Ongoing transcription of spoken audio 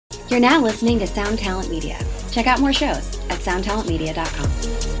You're now listening to Sound Talent Media. Check out more shows at soundtalentmedia.com.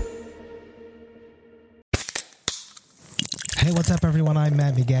 Hey, what's up, everyone? I'm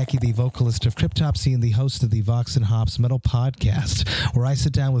Matt Migaki, the vocalist of Cryptopsy and the host of the Vox and Hops Metal Podcast, where I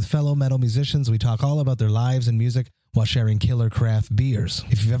sit down with fellow metal musicians. We talk all about their lives and music while sharing killer craft beers.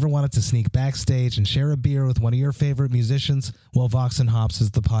 If you've ever wanted to sneak backstage and share a beer with one of your favorite musicians, well, Vox and Hops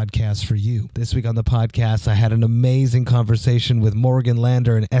is the podcast for you. This week on the podcast, I had an amazing conversation with Morgan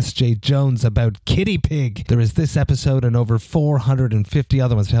Lander and S.J. Jones about Kitty Pig. There is this episode and over 450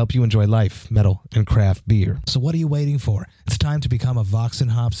 other ones to help you enjoy life, metal, and craft beer. So what are you waiting for? It's time to become a Vox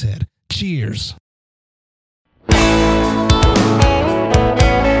and Hops head. Cheers!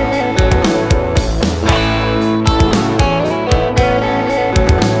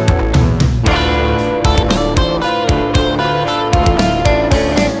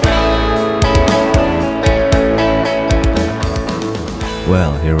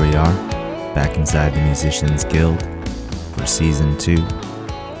 Well, here we are, back inside the Musicians Guild for Season 2.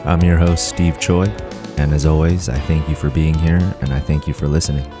 I'm your host, Steve Choi, and as always, I thank you for being here, and I thank you for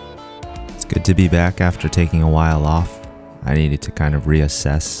listening. It's good to be back after taking a while off. I needed to kind of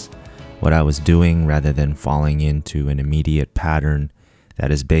reassess what I was doing rather than falling into an immediate pattern that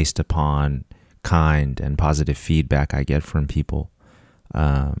is based upon kind and positive feedback I get from people.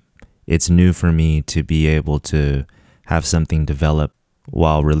 It's new for me to be able to have something develop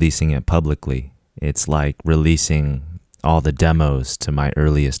while releasing it publicly. It's like releasing all the demos to my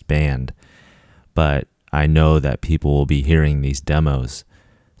earliest band, but I know that people will be hearing these demos,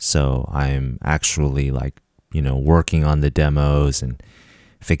 so I'm actually working on the demos and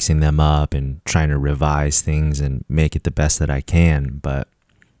fixing them up and trying to revise things and make it the best that I can. But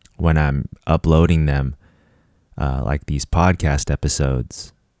when I'm uploading them, like these podcast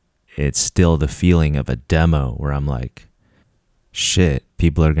episodes, it's still the feeling of a demo where I'm like, shit,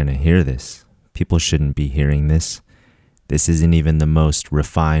 people are going to hear this. People shouldn't be hearing this. This isn't even the most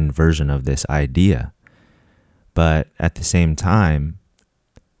refined version of this idea. But at the same time,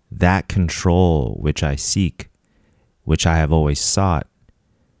 that control which I seek, which I have always sought,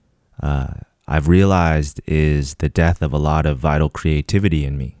 I've realized is the death of a lot of vital creativity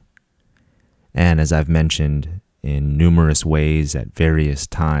in me. And as I've mentioned in numerous ways at various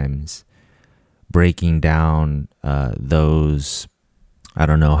times, breaking down those, I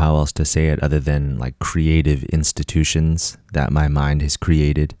don't know how else to say it other than like creative institutions that my mind has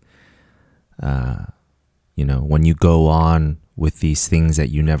created. When you go on with these things that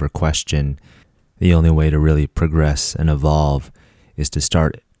you never question, the only way to really progress and evolve is to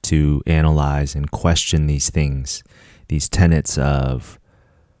start to analyze and question these things, these tenets of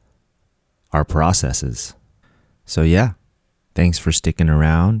our processes. So yeah. Thanks for sticking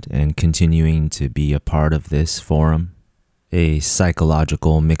around and continuing to be a part of this forum, a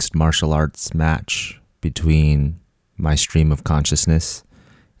psychological mixed martial arts match between my stream of consciousness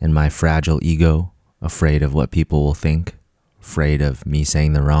and my fragile ego, afraid of what people will think, afraid of me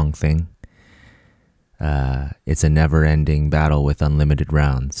saying the wrong thing. It's a never-ending battle with unlimited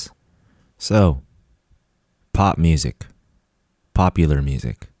rounds. So, pop music, popular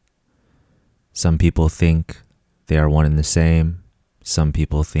music. Some people think they are one and the same. Some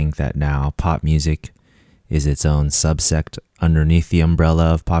people think that now pop music is its own subsect underneath the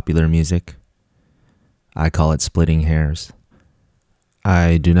umbrella of popular music. I call it splitting hairs.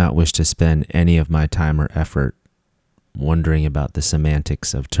 I do not wish to spend any of my time or effort wondering about the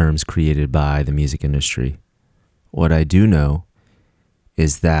semantics of terms created by the music industry. What I do know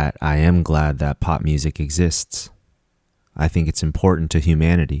is that I am glad that pop music exists. I think it's important to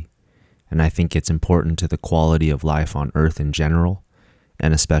humanity. And I think it's important to the quality of life on Earth in general,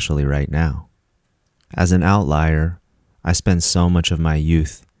 and especially right now. As an outlier, I spent so much of my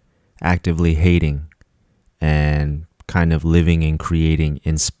youth actively hating and kind of living and creating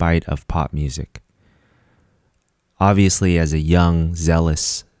in spite of pop music. Obviously, as a young,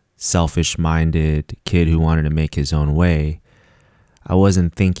 zealous, selfish-minded kid who wanted to make his own way, I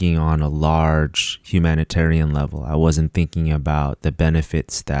wasn't thinking on a large humanitarian level. I wasn't thinking about the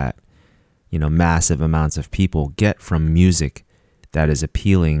benefits that massive amounts of people get from music that is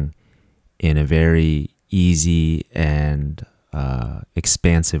appealing in a very easy and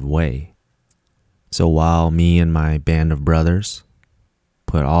expansive way. So while me and my band of brothers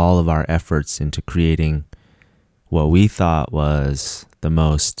put all of our efforts into creating what we thought was the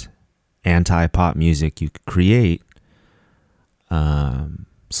most anti-pop music you could create,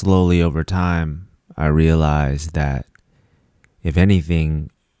 slowly over time, I realized that if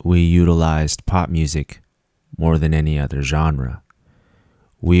anything, we utilized pop music more than any other genre.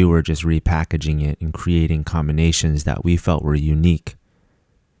 We were just repackaging it and creating combinations that we felt were unique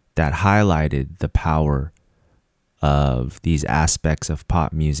that highlighted the power of these aspects of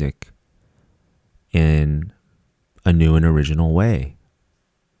pop music in a new and original way.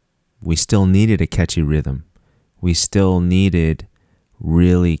 We still needed a catchy rhythm. We still needed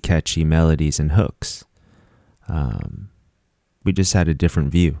really catchy melodies and hooks. We just had a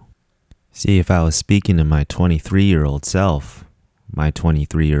different view. See, if I was speaking to my 23-year-old self, my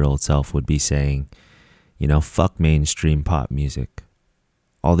 23-year-old self would be saying, fuck mainstream pop music.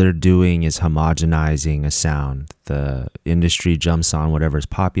 All they're doing is homogenizing a sound. The industry jumps on whatever's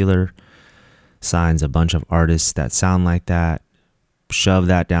popular, signs a bunch of artists that sound like that, shove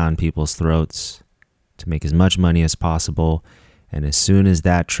that down people's throats to make as much money as possible. And as soon as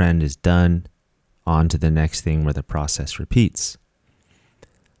that trend is done, on to the next thing where the process repeats.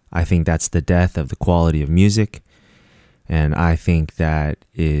 I think that's the death of the quality of music. And I think that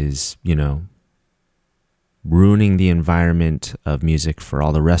is, ruining the environment of music for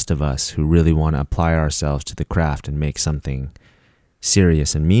all the rest of us who really want to apply ourselves to the craft and make something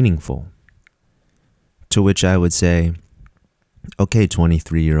serious and meaningful. To which I would say, okay,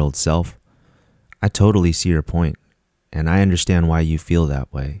 23-year-old self, I totally see your point, and I understand why you feel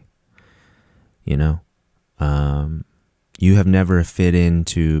that way. You have never fit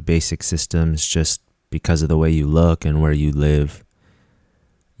into basic systems just because of the way you look and where you live.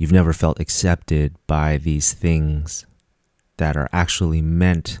 You've never felt accepted by these things that are actually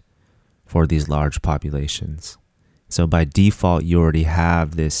meant for these large populations. So by default, you already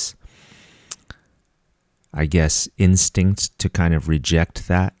have this, instinct to kind of reject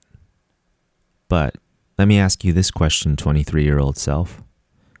that. But let me ask you this question, 23-year-old self.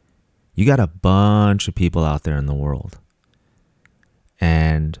 You got a bunch of people out there in the world.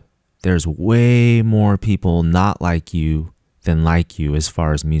 And there's way more people not like you than like you as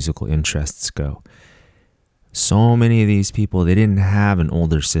far as musical interests go. So many of these people, they didn't have an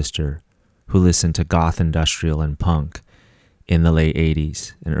older sister who listened to goth, industrial, and punk in the late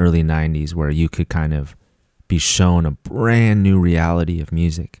 80s and early 90s, where you could kind of be shown a brand new reality of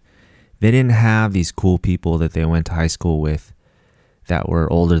music. They didn't have these cool people that they went to high school with that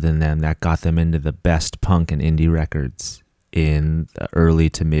were older than them, that got them into the best punk and indie records in the early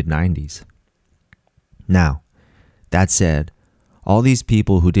to mid 90s. Now, that said, all these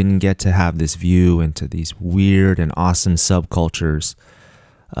people who didn't get to have this view into these weird and awesome subcultures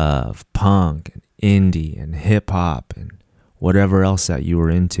of punk and indie and hip hop and whatever else that you were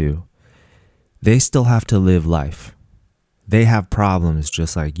into, they still have to live life. They have problems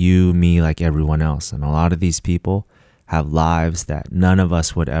just like you, me, like everyone else. And a lot of these people have lives that none of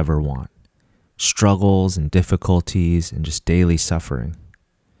us would ever want. Struggles and difficulties and just daily suffering.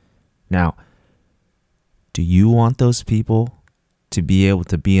 Now, do you want those people to be able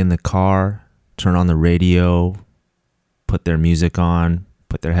to be in the car, turn on the radio, put their music on,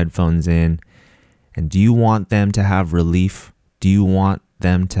 put their headphones in, and do you want them to have relief? Do you want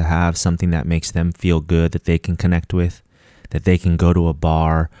them to have something that makes them feel good, that they can connect with, that they can go to a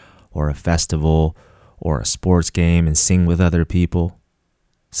bar or a festival or a sports game and sing with other people?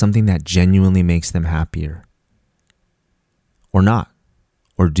 Something that genuinely makes them happier? Or not?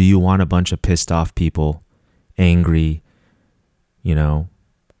 Or do you want a bunch of pissed off people, angry,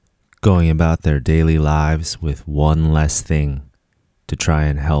 going about their daily lives with one less thing to try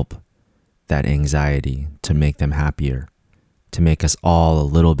and help that anxiety, to make them happier, to make us all a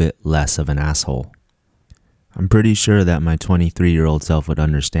little bit less of an asshole? I'm pretty sure that my 23-year-old self would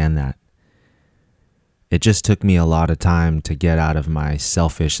understand that. It just took me a lot of time to get out of my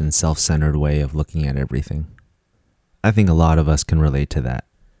selfish and self-centered way of looking at everything. I think a lot of us can relate to that.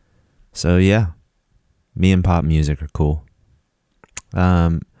 So yeah, me and pop music are cool.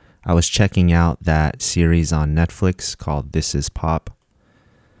 I was checking out that series on Netflix called This Is Pop.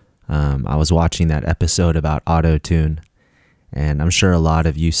 I was watching that episode about auto-tune, and I'm sure a lot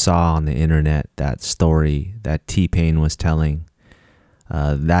of you saw on the internet that story that T-Pain was telling.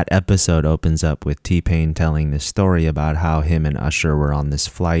 That episode opens up with T-Pain telling this story about how him and Usher were on this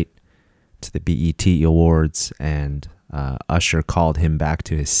flight to the BET Awards, and Usher called him back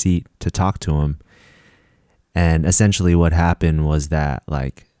to his seat to talk to him. And essentially what happened was that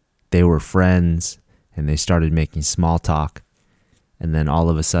they were friends and they started making small talk. And then all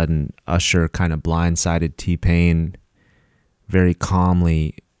of a sudden, Usher kind of blindsided T-Pain very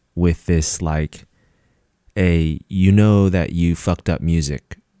calmly with this that you fucked up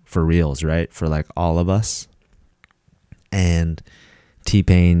music for reals, right? For all of us. And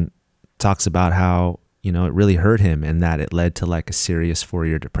T-Pain talks about how, it really hurt him and that it led to a serious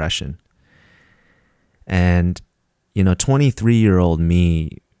 4-year depression. And, 23-year-old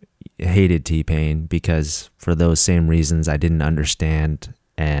me hated T-Pain because for those same reasons I didn't understand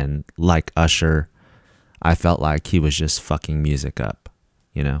And like Usher, I felt like he was just fucking music up,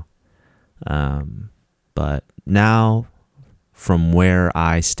 you know? But now, from where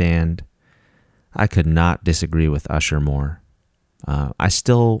I stand, I could not disagree with Usher more. I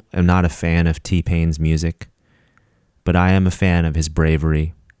still am not a fan of T-Pain's music, but I am a fan of his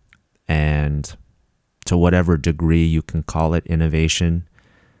bravery, and to whatever degree you can call it innovation,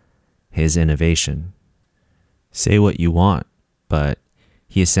 his innovation. Say what you want, but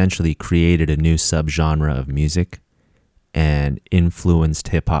he essentially created a new subgenre of music and influenced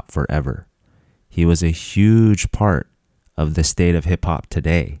hip-hop forever. He was a huge part of the state of hip-hop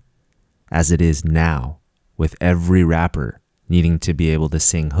today, as it is now, with every rapper needing to be able to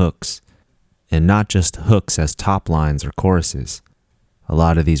sing hooks, and not just hooks as top lines or choruses. A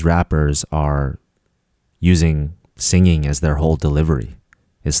lot of these rappers are using singing as their whole delivery.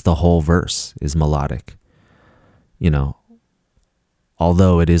 It's the whole verse is melodic. You know,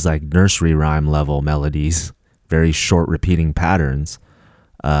 although it is like nursery rhyme level melodies, very short repeating patterns,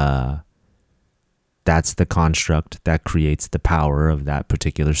 that's the construct that creates the power of that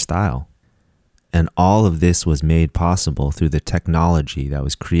particular style. And all of this was made possible through the technology that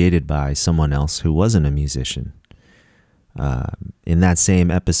was created by someone else who wasn't a musician. In that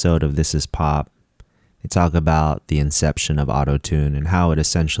same episode of This Is Pop, they talk about the inception of autotune and how it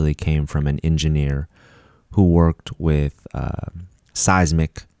essentially came from an engineer who worked with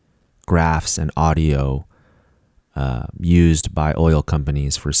seismic graphs and audio used by oil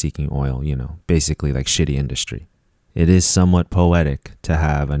companies for seeking oil, you know, basically like shitty industry. It is somewhat poetic to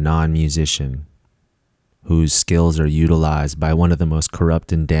have a non-musician whose skills are utilized by one of the most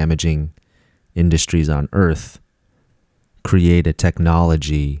corrupt and damaging industries on earth create a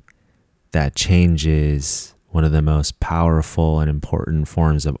technology that changes one of the most powerful and important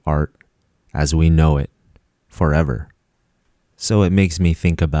forms of art as we know it forever. So it makes me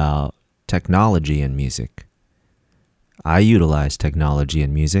think about technology in music. I utilize technology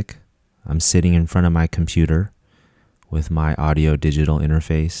in music. I'm sitting in front of my computer with my audio digital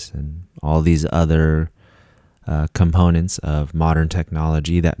interface and all these other components of modern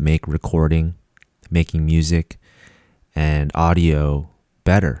technology that make recording, making music, and audio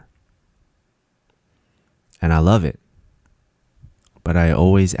better. And I love it. But I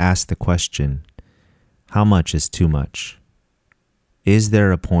always ask the question, how much is too much? Is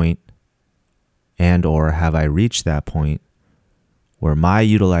there a point, and or have I reached that point, where my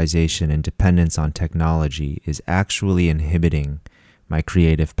utilization and dependence on technology is actually inhibiting my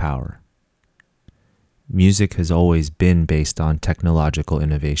creative power? Music has always been based on technological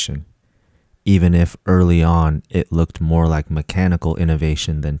innovation, even if early on it looked more like mechanical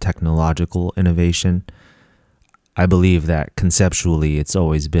innovation than technological innovation. I believe that conceptually it's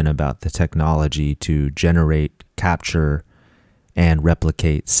always been about the technology to generate, capture, and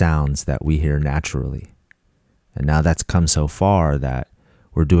replicate sounds that we hear naturally. And now that's come so far that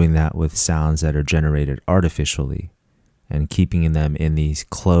we're doing that with sounds that are generated artificially and keeping them in these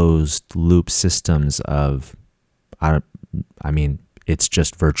closed loop systems of, it's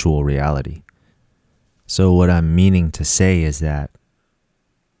just virtual reality. So what I'm meaning to say is that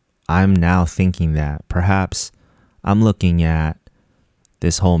I'm now thinking that perhaps I'm looking at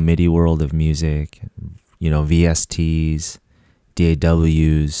this whole MIDI world of music, you know, VSTs,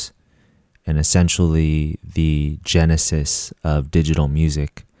 DAWs, and essentially the genesis of digital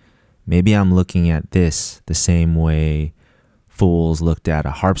music. Maybe I'm looking at this the same way fools looked at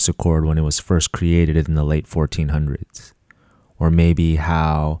a harpsichord when it was first created in the late 1400s. Or maybe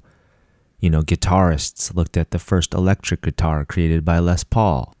how, guitarists looked at the first electric guitar created by Les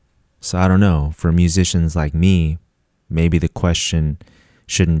Paul. So I don't know, for musicians like me, maybe the question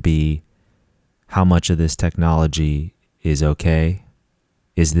shouldn't be how much of this technology is okay.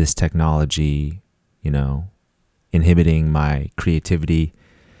 Is this technology, inhibiting my creativity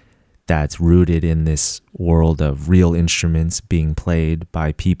that's rooted in this world of real instruments being played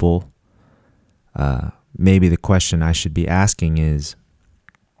by people? Maybe the question I should be asking is,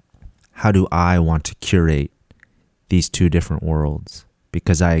 how do I want to curate these two different worlds?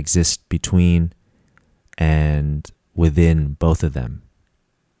 Because I exist between and within both of them.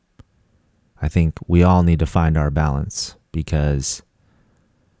 I think we all need to find our balance, because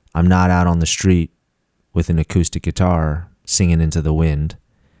I'm not out on the street with an acoustic guitar singing into the wind,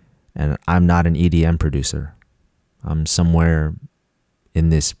 and I'm not an EDM producer. I'm somewhere in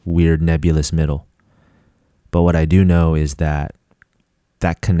this weird nebulous middle. But what I do know is that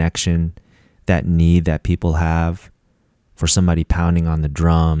connection, that need that people have for somebody pounding on the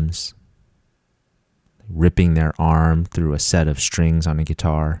drums, ripping their arm through a set of strings on a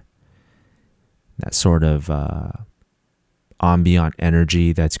guitar, that sort of ambient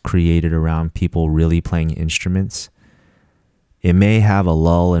energy that's created around people really playing instruments. It may have a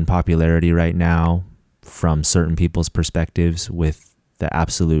lull in popularity right now from certain people's perspectives with the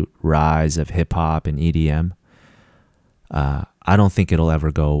absolute rise of hip hop and EDM. I don't think it'll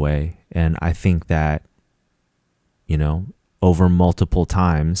ever go away. And I think that, over multiple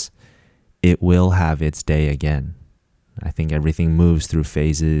times, it will have its day again. I think everything moves through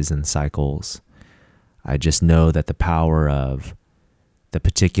phases and cycles. I just know that the power of the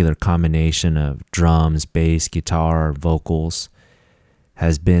particular combination of drums, bass, guitar, vocals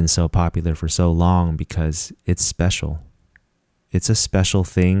has been so popular for so long because it's special. It's a special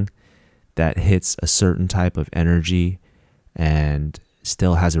thing that hits a certain type of energy and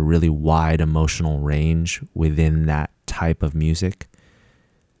still has a really wide emotional range within that type of music.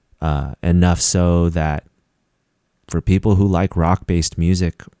 Enough so that for people who like rock-based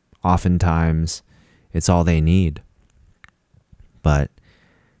music, oftentimes it's all they need. But,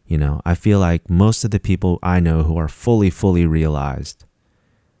 I feel like most of the people I know who are fully realized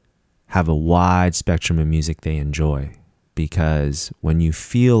have a wide spectrum of music they enjoy. Because when you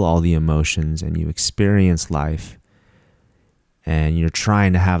feel all the emotions and you experience life and you're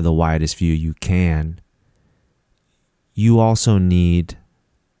trying to have the widest view you can, you also need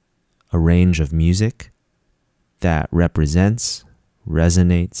a range of music that represents,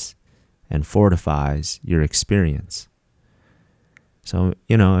 resonates, and fortifies your experience. So,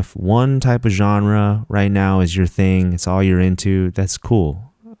 if one type of genre right now is your thing, it's all you're into, that's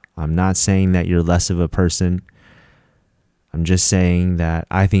cool. I'm not saying that you're less of a person. I'm just saying that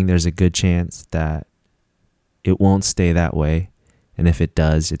I think there's a good chance that it won't stay that way. And if it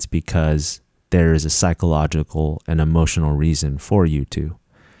does, it's because there is a psychological and emotional reason for you to.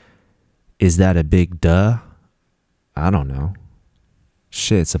 Is that a big duh? I don't know.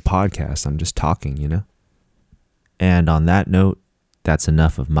 Shit, it's a podcast. I'm just talking, And on that note, that's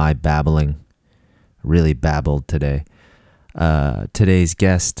enough of my babbling. Really babbled today. Today's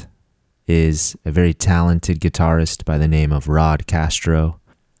guest is a very talented guitarist by the name of Rod Castro.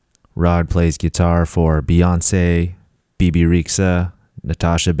 Rod plays guitar for Beyonce, Bebe Rexha,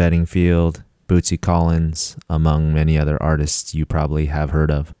 Natasha Bedingfield, Bootsy Collins, among many other artists you probably have heard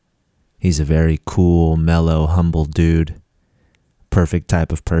of. He's a very cool, mellow, humble dude. Perfect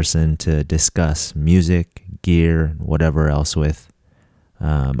type of person to discuss music, gear, and whatever else with.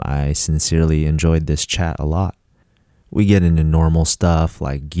 I sincerely enjoyed this chat a lot. We get into normal stuff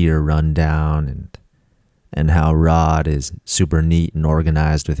like gear rundown and how Rod is super neat and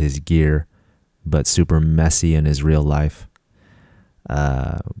organized with his gear, but super messy in his real life.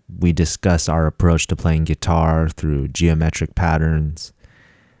 We discuss our approach to playing guitar through geometric patterns.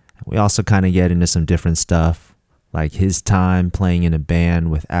 We also kind of get into some different stuff, like his time playing in a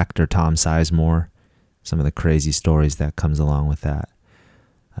band with actor Tom Sizemore, some of the crazy stories that comes along with that.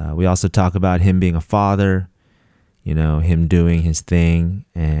 We also talk about him being a father, him doing his thing,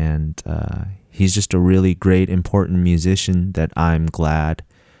 and he's just a really great, important musician that I'm glad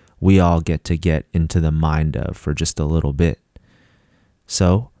we all get into the mind of for just a little bit.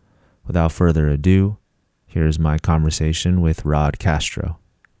 So, without further ado, here's my conversation with Rod Castro.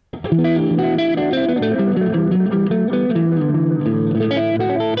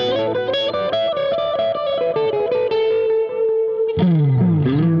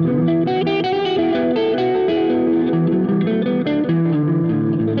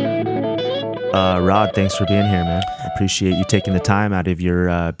 Rod, thanks for being here, man. I appreciate you taking the time out of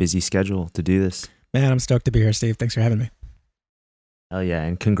your busy schedule to do this. Man, I'm stoked to be here, Steve. Thanks for having me. Oh yeah,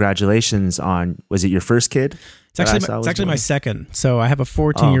 and congratulations on, was it your first kid? It's actually my second. So I have a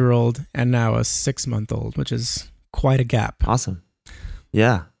 14-year-old and now a 6-month-old, which is quite a gap. Awesome.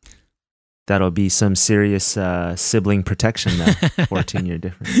 Yeah. That'll be some serious sibling protection now. 14-year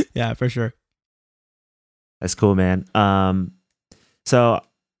difference. Yeah, for sure. That's cool, man. So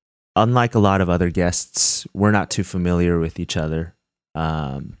unlike a lot of other guests, we're not too familiar with each other.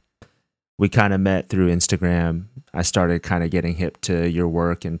 We kind of met through Instagram. I started kind of getting hip to your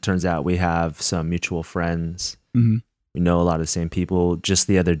work, and turns out we have some mutual friends. Mm-hmm. We know a lot of the same people. Just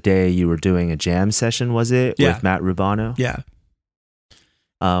the other day, you were doing a jam session, was it? Yeah. With Matt Rubano? Yeah.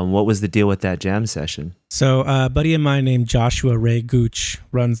 What was the deal with that jam session? So a buddy of mine named Joshua Ray Gooch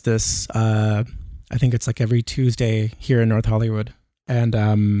runs this, I think it's like every Tuesday here in North Hollywood.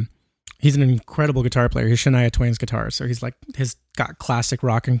 And he's an incredible guitar player. He's Shania Twain's guitar. So he's got classic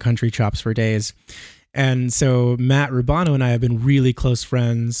rock and country chops for days. And so Matt Rubano and I have been really close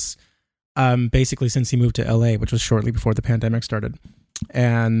friends basically since he moved to LA, which was shortly before the pandemic started.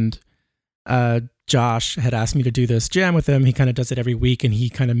 And Josh had asked me to do this jam with him. He kind of does it every week, and he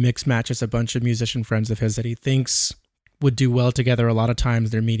kind of mix matches a bunch of musician friends of his that he thinks would do well together. A lot of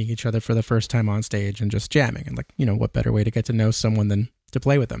times they're meeting each other for the first time on stage and just jamming. And like, what better way to get to know someone than to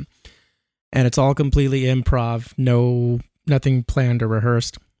play with them? And it's all completely improv, nothing planned or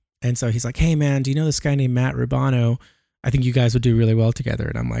rehearsed. And so he's like, hey man, do you know this guy named Matt Rubano? I think you guys would do really well together.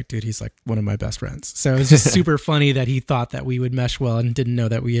 And I'm like, dude, he's like one of my best friends. So it's just super funny that he thought that we would mesh well and didn't know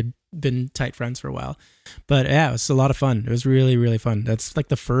that we had been tight friends for a while. But yeah, it was a lot of fun. It was really, really fun. That's like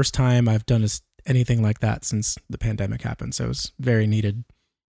the first time I've done anything like that since the pandemic happened. So it was very needed.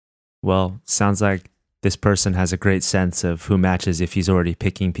 Well, sounds like this person has a great sense of who matches if he's already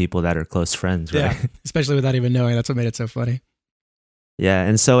picking people that are close friends, right? Yeah, especially without even knowing. That's what made it so funny. Yeah,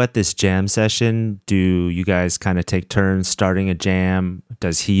 and so at this jam session, do you guys kind of take turns starting a jam?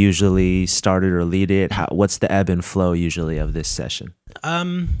 Does he usually start it or lead it? What's the ebb and flow usually of this session?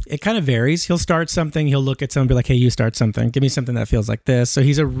 It kind of varies. He'll start something, he'll look at someone and be like, hey, you start something. Give me something that feels like this. So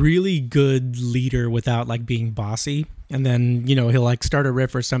he's a really good leader without like being bossy. And then, he'll like start a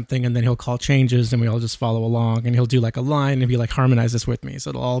riff or something and then he'll call changes and we all just follow along and he'll do like a line and be like, harmonize this with me. So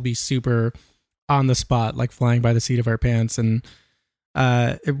it'll all be super on the spot, like flying by the seat of our pants. And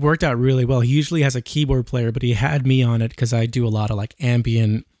it worked out really well. He usually has a keyboard player, but he had me on it because I do a lot of like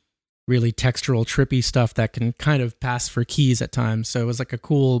ambient, really textural, trippy stuff that can kind of pass for keys at times. So it was like a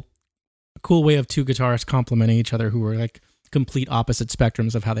cool way of two guitarists complementing each other who were like complete opposite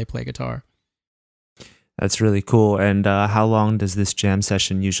spectrums of how they play guitar. That's really cool. And how long does this jam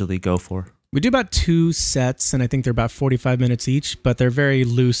session usually go for? We do about 2 sets, and I think they're about 45 minutes each, but they're very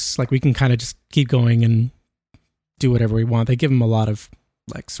loose. Like we can kind of just keep going and do whatever we want. They give him a lot of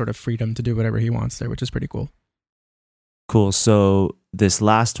like sort of freedom to do whatever he wants there, which is pretty cool. Cool. So this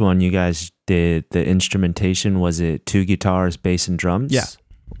last one you guys did, the instrumentation, was it 2 guitars, bass, and drums? Yeah.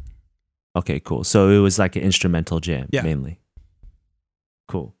 Okay, cool. So it was like an instrumental jam, mainly.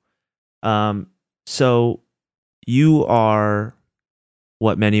 Cool. So you are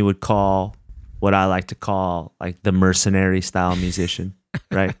what many would call, what I like to call, like the mercenary style musician,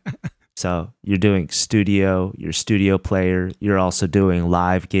 right? So you're doing you're a studio player. You're also doing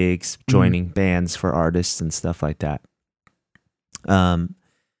live gigs, joining bands for artists and stuff like that. I'm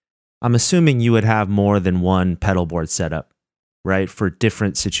assuming you would have more than one pedal board setup, right? For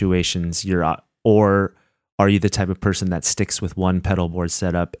different situations. Or are you the type of person that sticks with one pedal board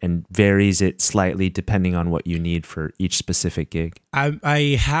setup and varies it slightly depending on what you need for each specific gig?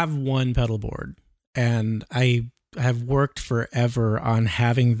 I have one pedal board, and I have worked forever on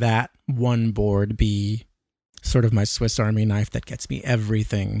having that one board be sort of my Swiss Army knife that gets me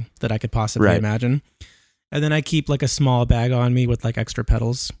everything that I could possibly imagine. And then I keep like a small bag on me with like extra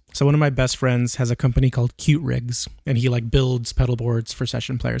pedals. So one of my best friends has a company called Cute Rigs, and he like builds pedal boards for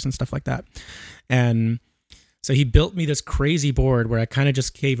session players and stuff like that. And so he built me this crazy board where I kind of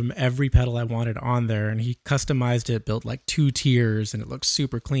just gave him every pedal I wanted on there, and he customized it, built like 2 tiers, and it looks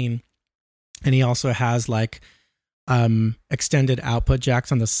super clean. And he also has like extended output jacks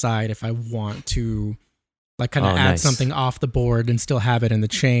on the side if I want to like kind of add something off the board and still have it in the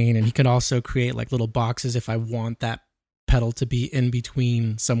chain. And he can also create like little boxes if I want that pedal to be in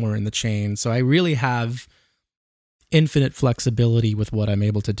between somewhere in the chain. So I really have infinite flexibility with what I'm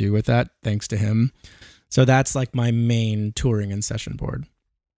able to do with that, thanks to him. So that's like my main touring and session board.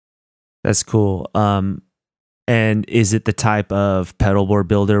 That's cool. And is it the type of pedal board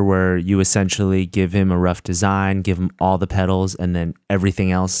builder where you essentially give him a rough design, give him all the pedals, and then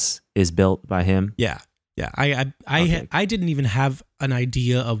everything else is built by him? Yeah. Yeah. I didn't even have an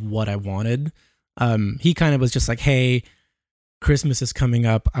idea of what I wanted. He kind of was just like, hey, Christmas is coming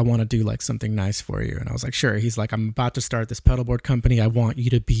up. I want to do like something nice for you. And I was like, sure. He's like, I'm about to start this pedal board company. I want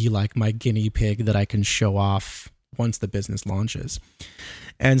you to be like my guinea pig that I can show off once the business launches.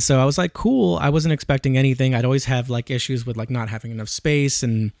 And so I was like, cool. I wasn't expecting anything. I'd always have like issues with like not having enough space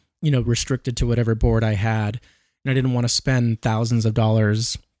and, restricted to whatever board I had. And I didn't want to spend thousands of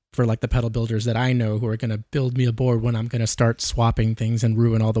dollars for like the pedal builders that I know who are going to build me a board when I'm going to start swapping things and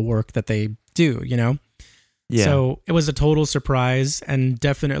ruin all the work that they do, Yeah. So it was a total surprise and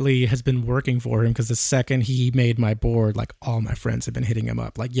definitely has been working for him, because the second he made my board, like all my friends have been hitting him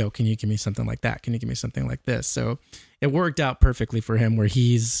up like, yo, can you give me something like that? Can you give me something like this? So it worked out perfectly for him, where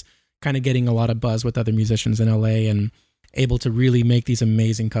he's kind of getting a lot of buzz with other musicians in LA and able to really make these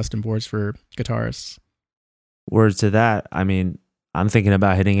amazing custom boards for guitarists. Word to that. I mean, I'm thinking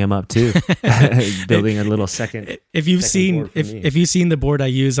about hitting him up too, building a little second. If you've seen the board I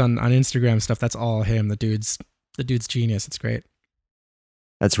use on Instagram stuff, that's all him. The dude's genius. It's great.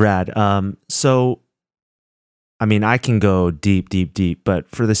 That's rad. So, I mean, I can go deep, but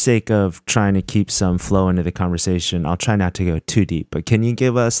for the sake of trying to keep some flow into the conversation, I'll try not to go too deep. But can you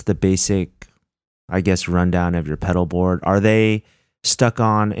give us the basic I guess, rundown of your pedal board. Are they stuck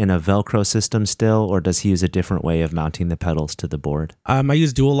on in a Velcro system still, or does he use a different way of mounting the pedals to the board? I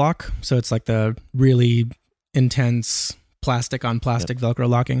use dual lock, so it's like the really intense plastic on plastic Velcro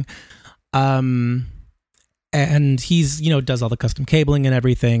locking. And he's, does all the custom cabling and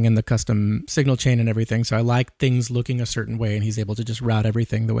everything and the custom signal chain and everything. So I like things looking a certain way, and he's able to just route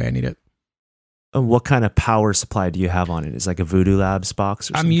everything the way I need it. And what kind of power supply do you have on it? Is it like a Voodoo Labs box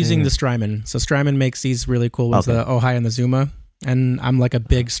or something? I'm using the Strymon. So Strymon makes these really cool ones, the Ojai and the Zuma. And I'm like a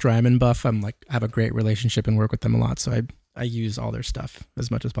big Strymon buff. I have a great relationship and work with them a lot. So I use all their stuff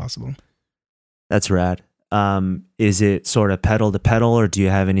as much as possible. That's rad. Is it sort of pedal to pedal, or do you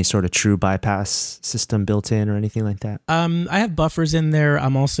have any sort of true bypass system built in or anything like that? I have buffers in there.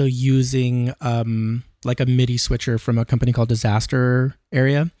 I'm also using like a MIDI switcher from a company called Disaster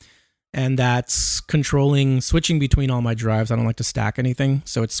Area. And that's switching between all my drives. I don't like to stack anything.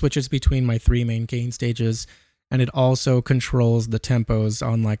 So it switches between my 3 main gain stages. And it also controls the tempos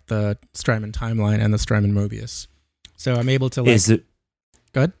on like the Strymon Timeline and the Strymon Mobius. So I'm able to Go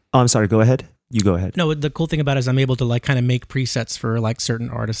ahead. Oh, I'm sorry. Go ahead. You go ahead. No, the cool thing about it is I'm able to like kind of make presets for like certain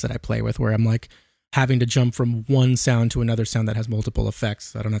artists that I play with, where I'm like having to jump from one sound to another sound that has multiple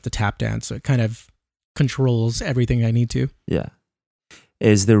effects. I don't have to tap dance. So it kind of controls everything I need to. Yeah.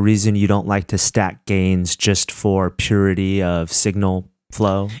 Is the reason you don't like to stack gains just for purity of signal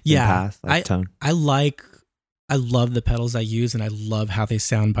flow and path, like tone? I love the pedals I use, and I love how they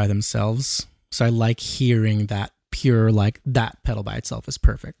sound by themselves. So I like hearing that pure, like that pedal by itself is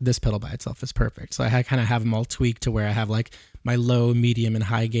perfect. This pedal by itself is perfect. So I kind of have them all tweaked to where I have like my low, medium, and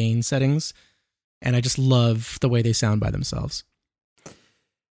high gain settings. And I just love the way they sound by themselves.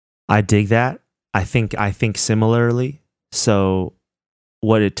 I dig that. I think similarly. So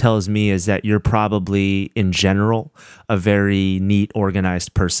what it tells me is that you're probably, in general, a very neat,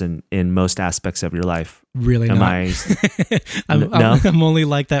 organized person in most aspects of your life. Really not. I'm only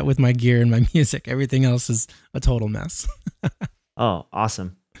like that with my gear and my music. Everything else is a total mess. Oh,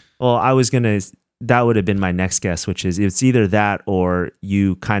 awesome. Well, that would have been my next guess, which is it's either that or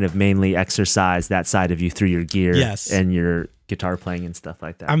you kind of mainly exercise that side of you through your gear and your guitar playing and stuff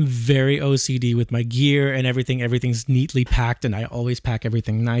like that. I'm very OCD with my gear and everything. Everything's neatly packed, and I always pack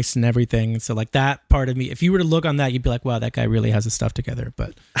everything nice and everything. So like that part of me, if you were to look on that, you'd be like, wow, that guy really has his stuff together.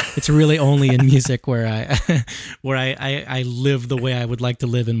 But it's really only in music where I live the way I would like to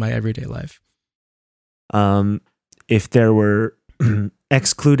live in my everyday life. If there were,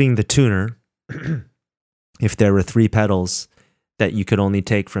 excluding the tuner, if there were 3 pedals that you could only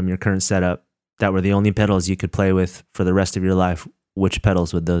take from your current setup, that were the only pedals you could play with for the rest of your life, which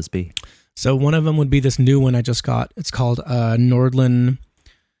pedals would those be? So one of them would be this new one I just got. It's called Nordland.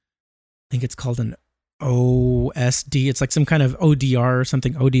 I think it's called an OSD. It's like some kind of ODR or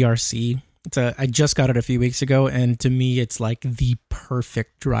something, ODRC. I just got it a few weeks ago, and to me, it's like the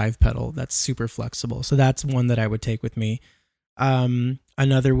perfect drive pedal that's super flexible. So that's one that I would take with me.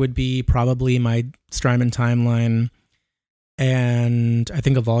 Another would be probably my Strymon Timeline, and I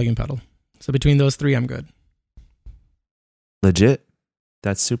think a volume pedal. So between those 3, I'm good. Legit.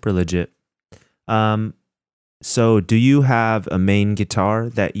 That's super legit. So do you have a main guitar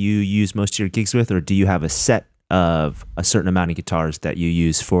that you use most of your gigs with, or do you have a set of a certain amount of guitars that you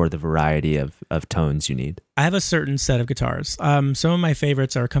use for the variety of tones you need? I have a certain set of guitars. Some of my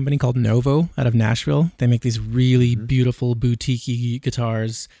favorites are a company called Novo out of Nashville. They make these really beautiful boutique-y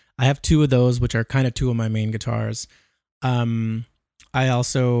guitars. I have 2 of those, which are kind of 2 of my main guitars. I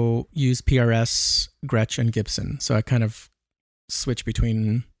also use PRS, Gretsch, and Gibson. So I kind of switch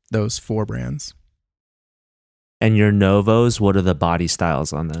between those 4 brands. And your Novos, what are the body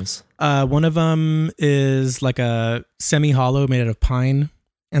styles on those? One of them is like a semi-hollow made out of pine,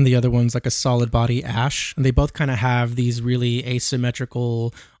 and the other one's like a solid body ash. And they both kind of have these really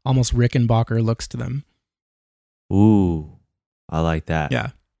asymmetrical, almost Rickenbacker looks to them. Ooh, I like that.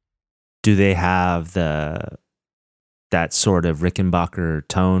 Yeah. Do they have that sort of Rickenbacker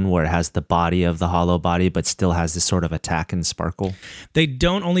tone where it has the body of the hollow body, but still has this sort of attack and sparkle? They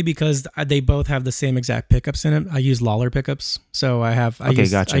don't, only because they both have the same exact pickups in it. I use Lawler pickups. So I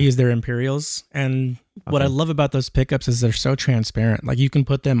use their Imperials. And what I love about those pickups is they're so transparent. Like you can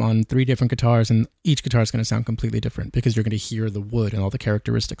put them on 3 different guitars, and each guitar is going to sound completely different because you're going to hear the wood and all the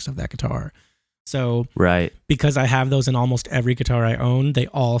characteristics of that guitar. So because I have those in almost every guitar I own,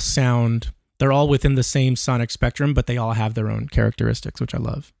 they're all within the same sonic spectrum, but they all have their own characteristics, which I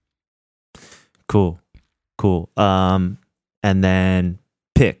love. Cool. And then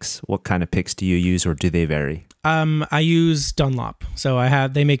picks. What kind of picks do you use, or do they vary? I use Dunlop. So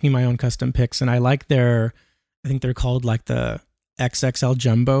they make me my own custom picks, and I like I think they're called like the XXL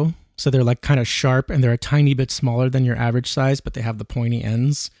Jumbo. So they're like kind of sharp and they're a tiny bit smaller than your average size, but they have the pointy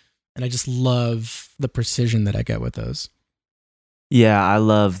ends. And I just love the precision that I get with those. Yeah, I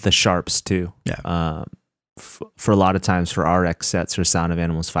love the sharps too. Yeah. For a lot of times for RX sets or Sound of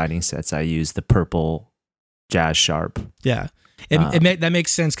Animals fighting sets, I use the purple jazz sharp. Yeah. That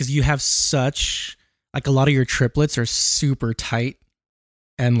makes sense because you have such, like a lot of your triplets are super tight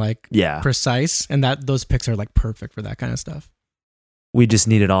and like precise. And those picks are like perfect for that kind of stuff. We just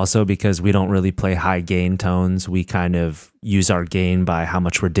need it also because we don't really play high gain tones. We kind of use our gain by how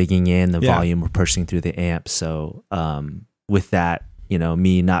much we're digging in, the volume we're pushing through the amp. So with that,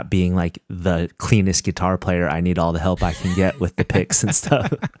 me not being like the cleanest guitar player, I need all the help I can get with the picks and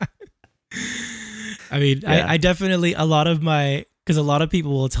stuff. I mean, I definitely, because a lot of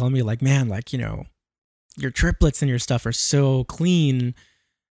people will tell me like, man, like, your triplets and your stuff are so clean.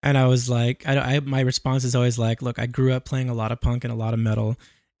 And I was like, my response is always like, look, I grew up playing a lot of punk and a lot of metal.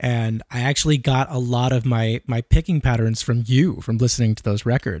 And I actually got a lot of my picking patterns from listening to those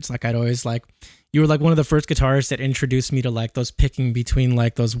records. Like I'd always like, you were like one of the first guitarists that introduced me to like those picking between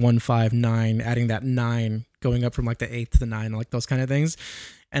like those 1, 5, 9, adding that 9, going up from like the 8th to the 9, like those kind of things.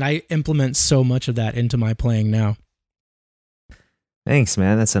 And I implement so much of that into my playing now. Thanks,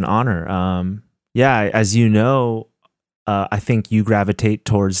 man. That's an honor. Yeah, as you know, I think you gravitate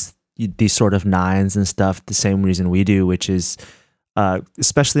towards these sort of 9s and stuff the same reason we do, which is,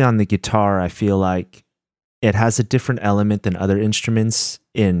 especially on the guitar, I feel like it has a different element than other instruments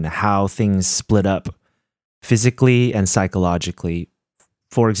in how things split up physically and psychologically.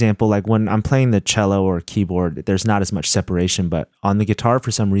 For example, like when I'm playing the cello or keyboard, there's not as much separation, but on the guitar, for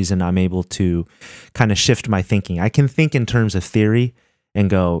some reason, I'm able to kind of shift my thinking. I can think in terms of theory and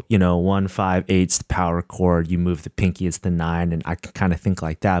go, 1, 5, 8's the power chord, you move the pinky, it's the 9, and I can kind of think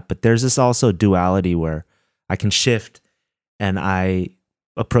like that. But there's this also duality where I can shift and I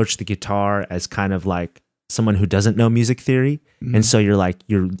approach the guitar as kind of like someone who doesn't know music theory. Mm-hmm. And so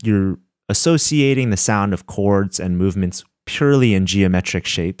you're associating the sound of chords and movements purely in geometric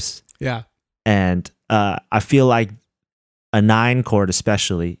shapes. Yeah. And I feel like a 9 chord,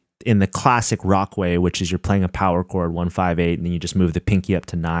 especially in the classic rock way, which is you're playing a power chord 1, 5, 8, and then you just move the pinky up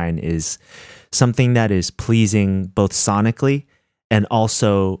to 9, is something that is pleasing both sonically and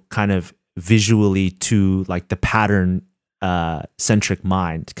also kind of visually to like the pattern centric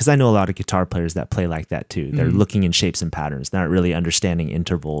mind. Because I know a lot of guitar players that play like that too. They're looking in shapes and patterns, not really understanding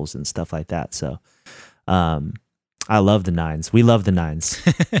intervals and stuff like that. So I love the 9s. We love the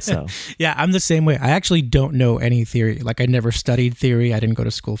 9s. So yeah, I'm the same way. I actually don't know any theory. Like I never studied theory. I didn't go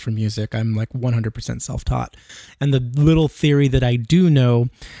to school for music. I'm like 100% self-taught. And the little theory that I do know,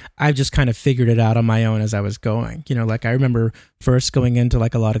 I've just kind of figured it out on my own as I was going. Like I remember first going into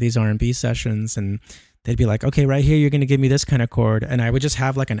like a lot of these R&B sessions and they'd be like, okay, right here, you're going to give me this kind of chord. And I would just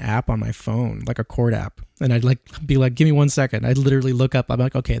have like an app on my phone, like a chord app. And I'd like be like, give me 1 second. I'd literally look up. I'm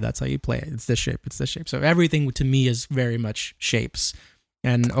like, okay, that's how you play it. It's this shape. It's this shape. So everything to me is very much shapes.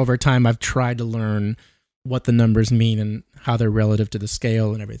 And over time, I've tried to learn what the numbers mean and how they're relative to the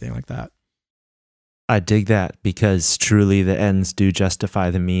scale and everything like that. I dig that because truly the ends do justify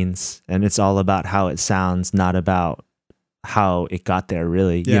the means. And it's all about how it sounds, not about how it got there,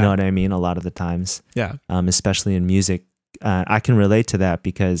 really. Yeah. You know what I mean? A lot of the times. Yeah. Especially in music. I can relate to that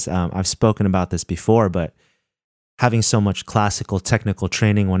because I've spoken about this before, but having so much classical technical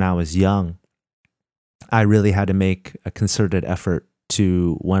training when I was young, I really had to make a concerted effort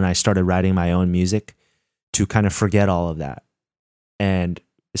to, when I started writing my own music, to kind of forget all of that. And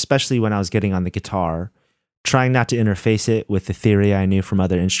especially when I was getting on the guitar, trying not to interface it with the theory I knew from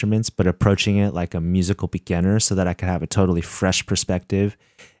other instruments, but approaching it like a musical beginner so that I could have a totally fresh perspective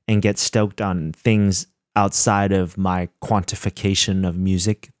and get stoked on things outside of my quantification of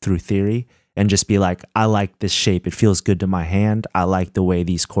music through theory and just be like, I like this shape. It feels good to my hand. I like the way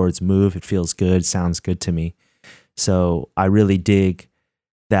these chords move. It feels good, sounds good to me. So I really dig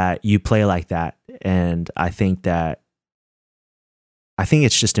that you play like that. And I think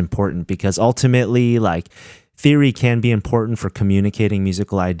it's just important because ultimately, like, theory can be important for communicating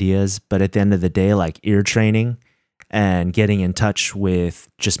musical ideas, but at the end of the day, like, ear training and getting in touch with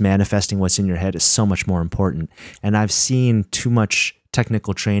just manifesting what's in your head is so much more important. And I've seen too much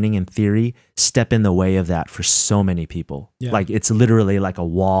technical training and theory step in the way of that for so many people. Yeah. Like, it's literally like a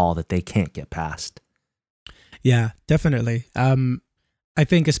wall that they can't get past. Yeah, definitely. I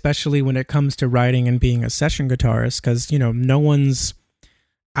think especially when it comes to writing and being a session guitarist, because,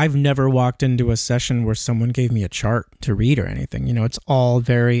 I've never walked into a session where someone gave me a chart to read or anything. It's all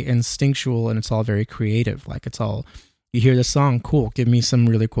very instinctual and it's all very creative. Like, it's all, you hear the song, cool, give me some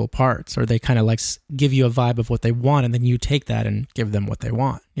really cool parts. Or they kind of like give you a vibe of what they want and then you take that and give them what they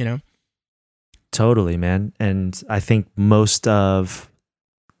want, Totally, man. And I think most of,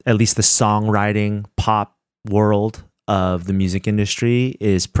 at least the songwriting pop world of the music industry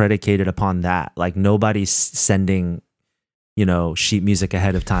is predicated upon that. Like nobody's sending, sheet music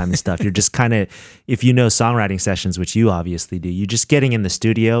ahead of time and stuff. You're just kind of, if you know songwriting sessions, which you obviously do, you're just getting in the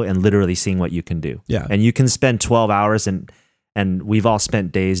studio and literally seeing what you can do. Yeah. And you can spend 12 hours and we've all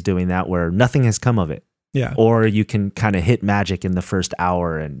spent days doing that where nothing has come of it. Yeah. Or you can kind of hit magic in the first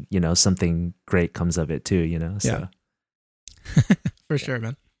hour and, something great comes of it too, So. Yeah. For sure,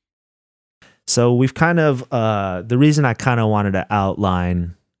 man. So we've kind of, the reason I kind of wanted to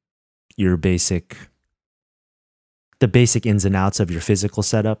outline the basic ins and outs of your physical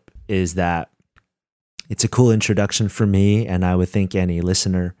setup is that it's a cool introduction for me, and I would think any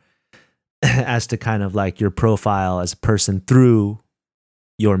listener, as to kind of like your profile as a person through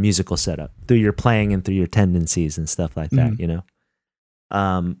your musical setup, through your playing and through your tendencies and stuff like that,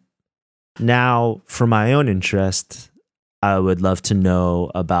 Now, for my own interest, I would love to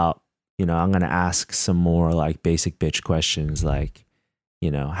know about, I'm going to ask some more like basic bitch questions like,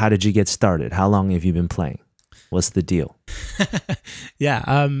 how did you get started? How long have you been playing? What's the deal?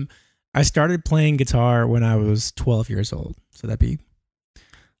 Yeah. I started playing guitar when I was 12 years old. So that'd be,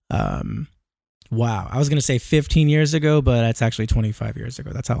 wow. I was going to say 15 years ago, but that's actually 25 years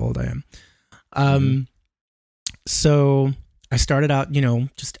ago. That's how old I am. So I started out,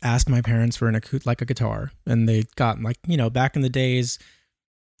 just asked my parents for a guitar, and they got back in the days,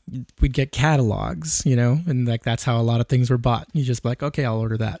 we'd get catalogs, and like that's how a lot of things were bought. You just be like, okay, I'll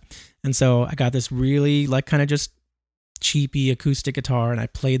order that. And so I got this really kind of just cheapy acoustic guitar, and I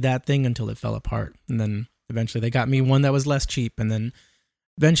played that thing until it fell apart. And then eventually they got me one that was less cheap, and then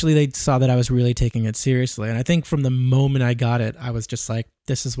eventually they saw that I was really taking it seriously. And I think from the moment I got it, I was just like,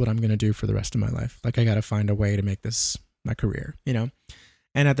 this is what I'm going to do for the rest of my life. Like I got to find a way to make this my career, And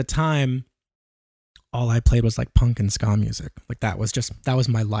at the time, all I played was like punk and ska music. Like that was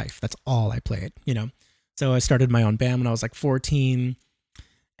my life. That's all I played, So I started my own band when I was like 14,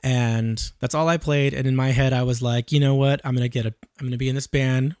 and that's all I played. And in my head, I was like, you know what? I'm going to be in this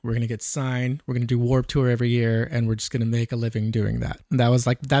band. We're going to get signed. We're going to do Warped Tour every year, and we're just going to make a living doing that. And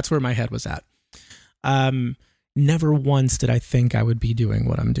that's where my head was at. Never once did I think I would be doing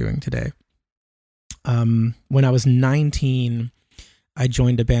what I'm doing today. When I was 19, I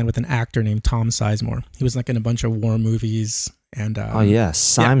joined a band with an actor named Tom Sizemore. He was like in a bunch of war movies. And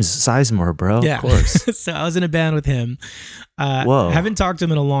Sizemore, bro. Yeah. Of course. So I was in a band with him. Whoa. I haven't talked to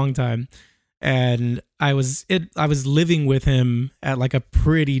him in a long time. And I was living with him at like a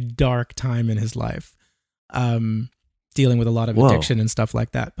pretty dark time in his life, dealing with a lot of addiction and stuff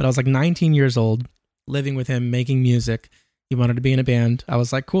like that. But I was like 19 years old, living with him, making music. He wanted to be in a band. I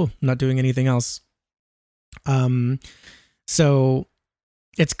was like, cool, I'm not doing anything else. So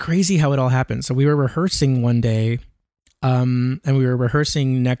it's crazy how it all happened. So we were rehearsing one day, and we were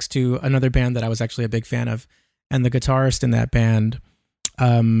rehearsing next to another band that I was actually a big fan of. And the guitarist in that band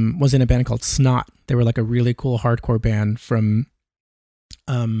was in a band called Snot. They were like a really cool hardcore band from,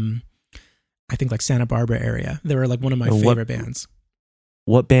 I think like Santa Barbara area. They were like one of my favorite bands.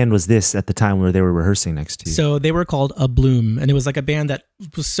 What band was this at the time where they were rehearsing next to you? So they were called A Bloom, and it was like a band that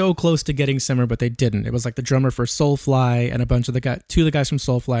was so close to getting Simmer, but they didn't. It was like the drummer for Soulfly and a bunch of two of the guys from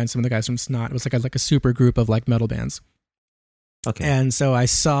Soulfly and some of the guys from Snot. It was like a super group of like metal bands. Okay. And so I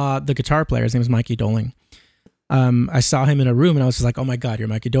saw the guitar player. His name was Mikey Doling. I saw him in a room, and I was just like, "Oh my God, you're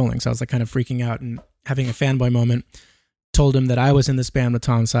Mikey Doling!" So I was like kind of freaking out and having a fanboy moment. Told him that I was in this band with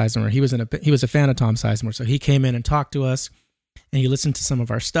Tom Sizemore. He was a fan of Tom Sizemore, so he came in and talked to us. And he listened to some of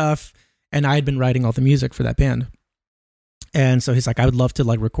our stuff, and I had been writing all the music for that band. And so he's like, I would love to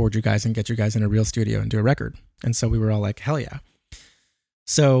like record you guys and get you guys in a real studio and do a record. And so we were all like, hell yeah.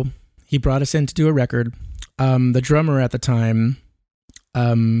 So he brought us in to do a record. The drummer at the time,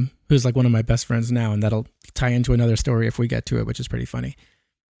 who's like one of my best friends now, and that'll tie into another story if we get to it, which is pretty funny.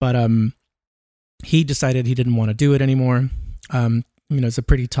 But he decided he didn't want to do it anymore. It's a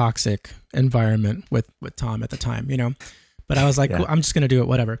pretty toxic environment with Tom at the time, But I was like, cool, I'm just going to do it,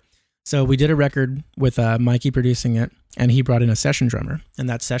 whatever. So we did a record with Mikey producing it, and he brought in a session drummer. And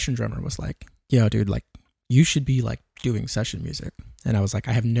that session drummer was like, yo, dude, like, you should be like doing session music. And I was like,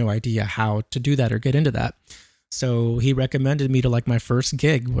 I have no idea how to do that or get into that. So he recommended me to like my first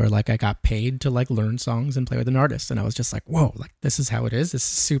gig where like I got paid to like learn songs and play with an artist. And I was just like, whoa, like this is how it is. This is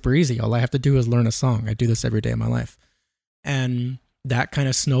super easy. All I have to do is learn a song. I do this every day of my life. And that kind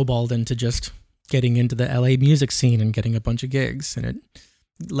of snowballed into just getting into the LA music scene and getting a bunch of gigs, and it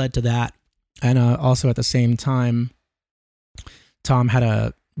led to that. And also at the same time, Tom had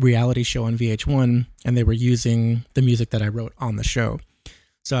a reality show on VH1, and they were using the music that I wrote on the show.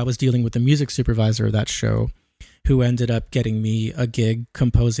 So I was dealing with the music supervisor of that show, who ended up getting me a gig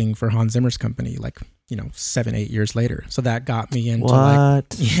composing for Hans Zimmer's company, 7-8 years later. So that got me into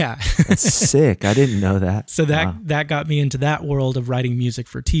yeah, that's sick. I didn't know that. So that got me into that world of writing music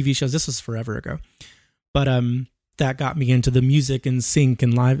for TV shows. This was forever ago, but that got me into the music and sync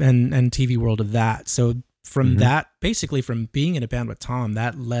and live and TV world of that. So from that, basically from being in a band with Tom,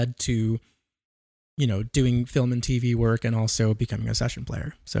 that led to, doing film and TV work and also becoming a session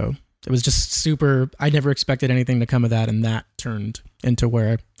player. So it was just super, I never expected anything to come of that. And that turned into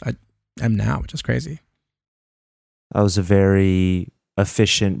where I am now, which is crazy. That was a very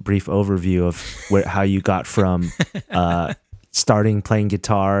efficient, brief overview of how you got from starting playing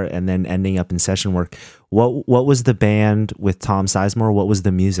guitar and then ending up in session work. What was the band with Tom Sizemore? What was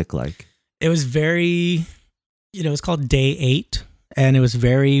the music like? It was very, it was called Day 8, and it was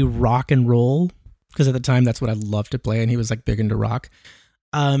very rock and roll, because at the time that's what I loved to play, and he was like big into rock.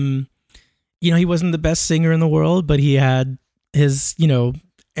 He wasn't the best singer in the world, but he had his,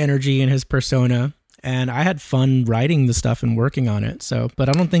 energy and his persona, and I had fun writing the stuff and working on it. So, but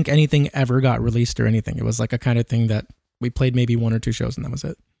I don't think anything ever got released or anything. It was like a kind of thing that we played maybe 1 or 2 shows and that was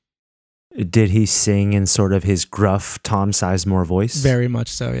it. Did he sing in sort of his gruff Tom Sizemore voice? Very much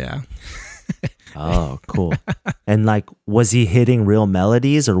so, yeah. Oh, cool. And was he hitting real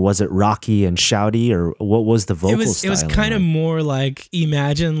melodies, or was it rocky and shouty, or what was the vocal style? It was kind of more like,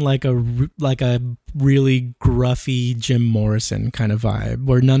 imagine like a really gruffy Jim Morrison kind of vibe,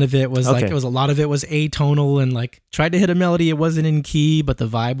 where none of it was a lot of it was atonal and tried to hit a melody, it wasn't in key, but the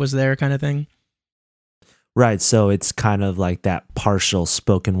vibe was there kind of thing. Right, so it's kind of like that partial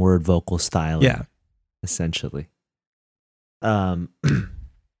spoken word vocal style. Yeah. Essentially.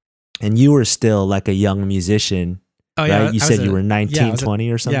 And you were still like a young musician, right? You said you were 19,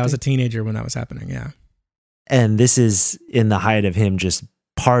 20 or something? Yeah, I was a teenager when that was happening, yeah. And this is in the height of him just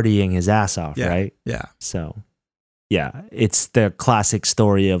partying his ass off, right? Yeah. So, yeah, it's the classic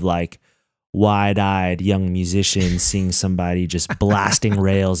story of wide-eyed young musician seeing somebody just blasting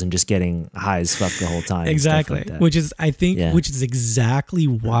rails and just getting high as fuck the whole time. Exactly. Which is exactly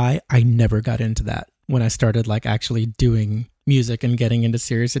why I never got into that when I started actually doing music and getting into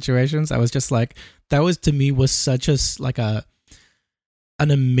serious situations. I was just that was, to me, was such an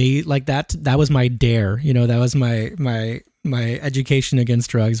amazing, that was my dare, that was my education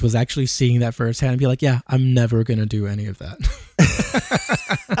against drugs, was actually seeing that firsthand and be like, yeah, I'm never going to do any of that.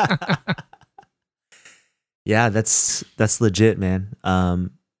 Yeah, that's legit, man.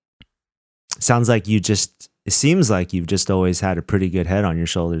 Sounds like it seems like you've just always had a pretty good head on your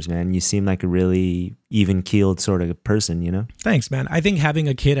shoulders, man. You seem like a really even-keeled sort of person, Thanks, man. I think having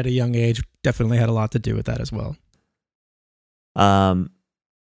a kid at a young age definitely had a lot to do with that as well.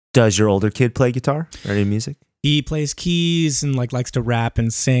 Does your older kid play guitar or any music? He plays keys and likes to rap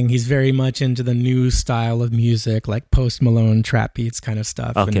and sing. He's very much into the new style of music, like Post Malone, trap beats kind of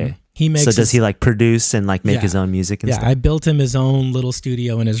stuff. Okay. And he makes does he produce and make his own music and stuff? Yeah, I built him his own little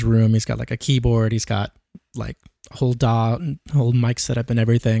studio in his room. He's got a keyboard. He's got a whole mic setup and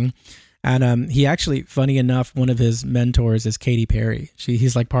everything. And he actually, funny enough, one of his mentors is Katy Perry.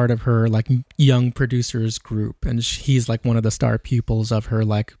 He's part of her young producers group, and he's one of the star pupils of her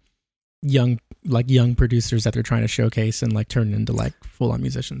young producers that they're trying to showcase and turn into full-on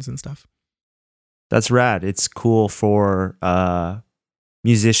musicians and stuff. That's rad. It's cool for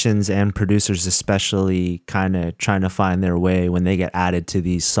musicians and producers especially kind of trying to find their way when they get added to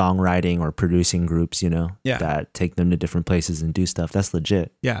these songwriting or producing groups, that take them to different places and do stuff. That's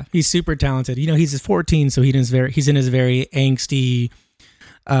legit. Yeah, he's super talented. He's 14, so he's in his very angsty,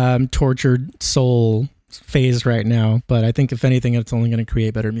 tortured soul phase right now. But I think if anything, it's only going to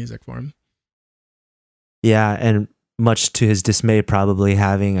create better music for him. Yeah, and much to his dismay, probably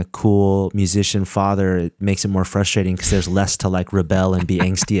having a cool musician father, it makes it more frustrating because there's less to rebel and be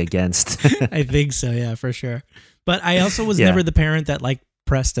angsty against. I think so, yeah, for sure. But I also was never the parent that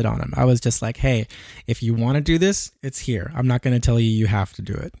pressed it on him. I was just hey, if you want to do this, it's here. I'm not going to tell you have to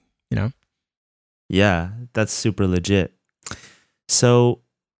do it, Yeah, that's super legit. So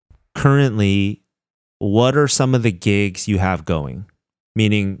currently, what are some of the gigs you have going?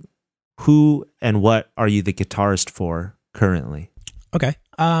 Meaning, who and what are you the guitarist for currently? Okay.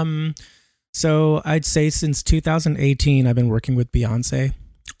 So I'd say since 2018, I've been working with Beyonce.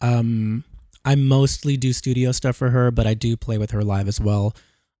 I mostly do studio stuff for her, but I do play with her live as well.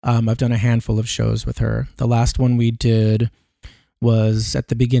 I've done a handful of shows with her. The last one we did was at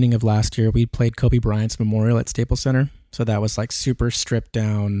the beginning of last year. We played Kobe Bryant's memorial at Staples Center. So that was super stripped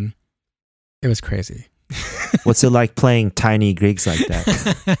down. It was crazy. What's it like playing tiny gigs like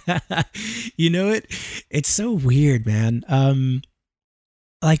that? It's so weird, man.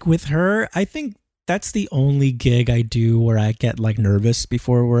 like with her, I think that's the only gig I do where I get like nervous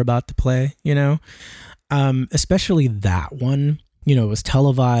before we're about to play, you know? Especially that one, you know, it was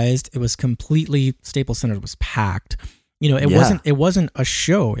televised. It was completely, Staples Center was packed. You know, it wasn't a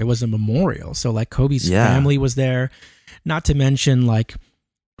show. It was a memorial. So like Kobe's family was there. Not to mention like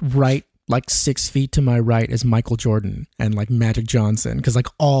right, like 6 feet to my right is Michael Jordan and like Magic Johnson. Cause like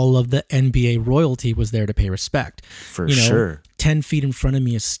all of the NBA royalty was there to pay respect. For sure. 10 feet in front of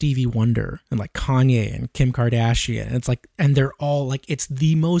me is Stevie Wonder and like Kanye and Kim Kardashian. And it's like, and they're all like, it's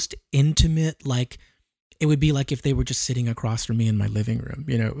the most intimate, like it would be like if they were just sitting across from me in my living room,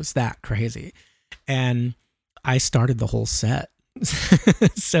 you know, it was that crazy. And I started the whole set.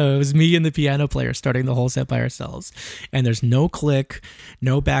 So it was me and the piano player starting the whole set by ourselves. And there's no click,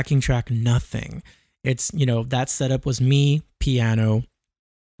 no backing track, nothing. It's, you know, that setup was me, piano,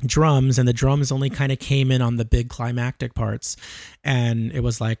 drums, and the drums only kind of came in on the big climactic parts. And it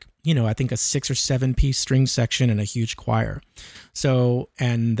was like, you know, I think a 6 or 7 piece string section and a huge choir. So,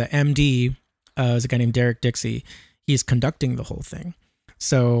 and the MD is a guy named Derek Dixie. He's conducting the whole thing.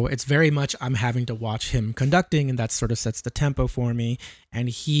 So it's very much I'm having to watch him conducting, and that sort of sets the tempo for me. And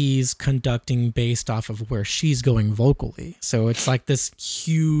he's conducting based off of where she's going vocally. So it's like this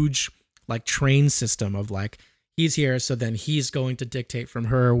huge like train system of like, he's here, so then he's going to dictate from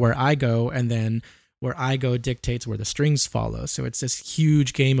her where I go, and then where I go dictates where the strings follow. So it's this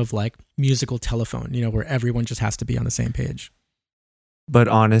huge game of like musical telephone, you know, where everyone just has to be on the same page. But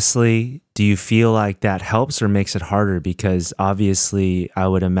honestly, do you feel like that helps or makes it harder? Because obviously, I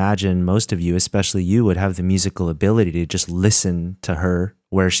would imagine most of you, especially you, would have the musical ability to just listen to her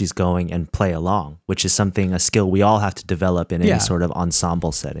where she's going and play along, which is a skill we all have to develop in any sort of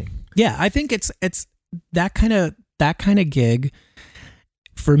ensemble setting. Yeah, I think it's that kind of gig.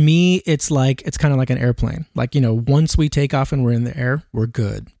 For me, it's kind of like an airplane. Like, you know, once we take off and we're in the air, we're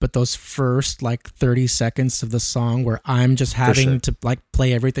good. But those first like 30 seconds of the song where I'm just having to like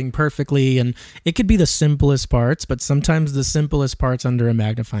play everything perfectly, and it could be the simplest parts, but sometimes the simplest parts under a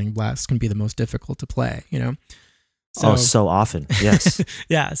magnifying glass can be the most difficult to play, you know? So often. Yes.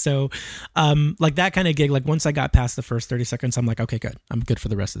 Yeah. So, like that kind of gig, like once I got past the first 30 seconds, I'm like, okay, good. I'm good for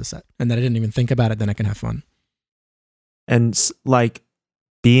the rest of the set. And then I didn't even think about it. Then I can have fun. And like,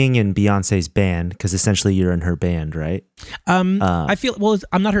 being in Beyonce's band, because essentially you're in her band, right? I feel, well,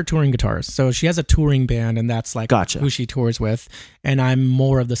 I'm not her touring guitarist. So she has a touring band, and that's like who she tours with. And I'm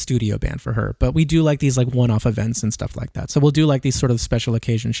more of the studio band for her. But we do like these like one-off events and stuff like that. So we'll do like these sort of special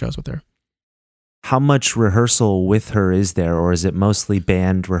occasion shows with her. How much rehearsal with her is there, or is it mostly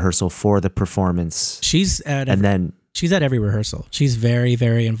band rehearsal for the performance? She's at every rehearsal. She's very,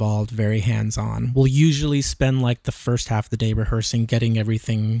 very involved, very hands-on. We'll usually spend like the first half of the day rehearsing, getting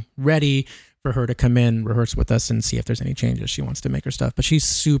everything ready for her to come in, rehearse with us, and see if there's any changes she wants to make her stuff. But she's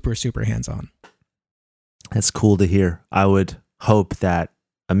super, super hands-on. That's cool to hear. I would hope that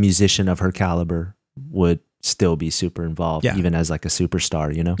a musician of her caliber would still be super involved, even as like a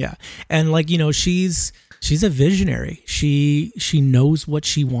superstar, you know? Yeah. And like, you know, she's a visionary. She knows what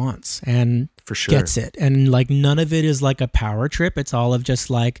she wants and for sure gets it. And like none of it is like a power trip. It's all of just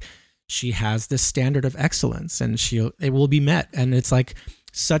like, she has this standard of excellence and it will be met. And it's like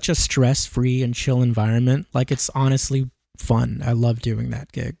such a stress-free and chill environment. Like it's honestly fun. I love doing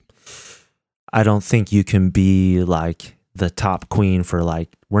that gig. I don't think you can be like the top queen for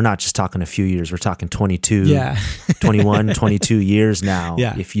like, we're not just talking a few years, we're talking 22, 21, 22 years now.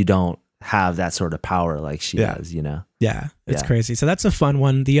 Yeah. If you don't have that sort of power like she has, you know? Yeah. It's crazy. So that's a fun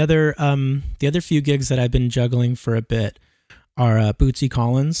one. The other few gigs that I've been juggling for a bit are Bootsy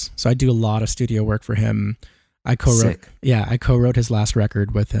Collins. So I do a lot of studio work for him. I co-wrote his last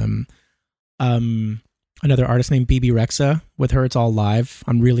record with him. Another artist named BB Rexa. With her, it's all live.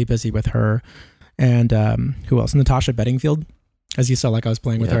 I'm really busy with her. And who else? Natasha Bedingfield, as you saw, like I was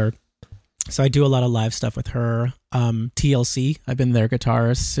playing with her. So I do a lot of live stuff with her. TLC, I've been their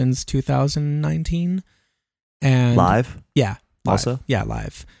guitarist since 2019. And live? Yeah. Live. Also? Yeah,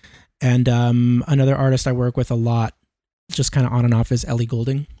 live. And another artist I work with a lot, just kind of on and off, is Ellie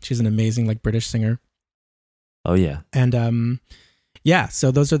Goulding. She's an amazing like British singer. Oh yeah. And so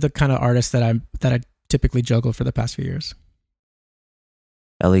those are the kind of artists that I typically juggle for the past few years.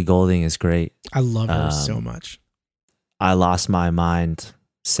 Ellie Goulding is great. I love her so much. I lost my mind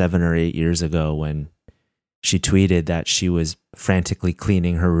 7 or 8 years ago when she tweeted that she was frantically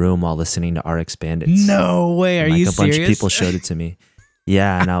cleaning her room while listening to RX Bandits. No way. Are you serious? A bunch of people showed it to me.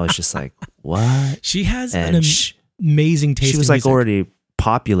 Yeah. And I was just like, what? She has an amazing taste. She was in like music. already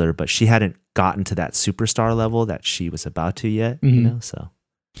popular, but she hadn't gotten to that superstar level that she was about to yet, you know? So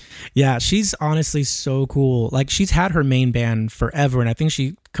Yeah, she's honestly so cool. Like, she's had her main band forever, and I think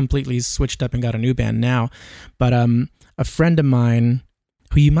she completely switched up and got a new band now. But a friend of mine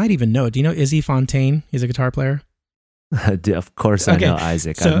who you might even know, do you know Izzy Fontaine? He's a guitar player. Of course, I know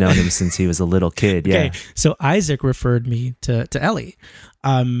Isaac. So, I've known him since he was a little kid. Yeah. Okay, so Isaac referred me to Ellie.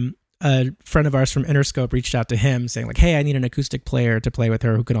 A friend of ours from Interscope reached out to him saying like, hey, I need an acoustic player to play with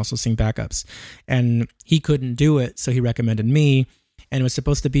her who can also sing backups. And he couldn't do it, so he recommended me. And it was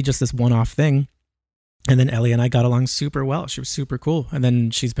supposed to be just this one-off thing. And then Ellie and I got along super well. She was super cool. And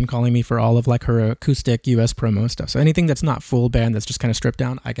then she's been calling me for all of like her acoustic US promo stuff. So anything that's not full band, that's just kind of stripped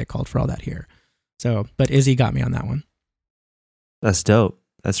down, I get called for all that here. So, but Izzy got me on that one. That's dope.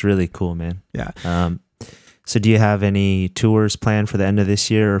 That's really cool, man. Yeah. So do you have any tours planned for the end of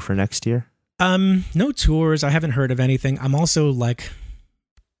this year or for next year? No tours. I haven't heard of anything. I'm also like,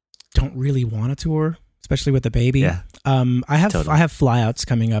 don't really want a tour, especially with the baby. Yeah. I have Totally. flyouts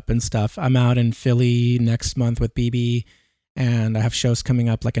coming up and stuff. I'm out in Philly next month with BB, and I have shows coming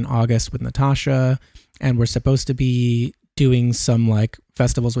up like in August with Natasha, and we're supposed to be doing some like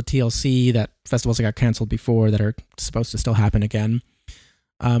festivals with TLC, that festivals that got canceled before that are supposed to still happen again.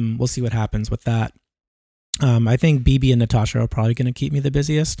 We'll see what happens with that. I think BB and Natasha are probably going to keep me the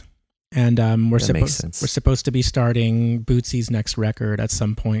busiest. And we're supposed to be starting Bootsy's next record at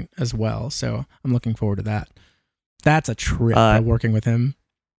some point as well. So I'm looking forward to that. That's a trip working with him.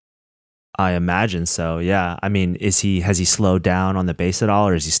 I imagine so. Yeah. I mean, has he slowed down on the bass at all,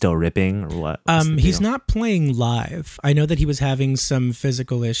 or is he still ripping, or what? He's not playing live. I know that he was having some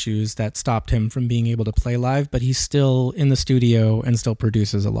physical issues that stopped him from being able to play live, but he's still in the studio and still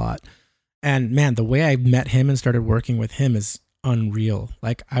produces a lot. And man, the way I met him and started working with him is unreal.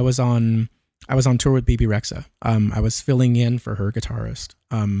 Like I was on tour with BB Rexa. I was filling in for her guitarist.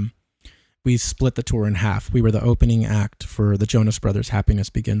 We split the tour in half. We were the opening act for the Jonas Brothers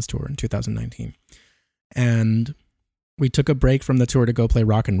Happiness Begins tour in 2019. And we took a break from the tour to go play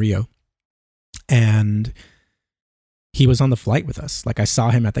Rock in Rio. And he was on the flight with us. Like I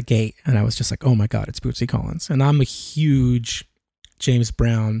saw him at the gate and I was just like, oh my God, it's Bootsy Collins. And I'm a huge James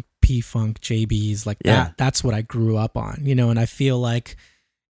Brown, P-Funk, JBs, like that. That's what I grew up on, you know, and I feel like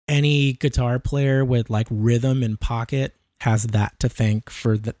any guitar player with like rhythm and pocket has that to thank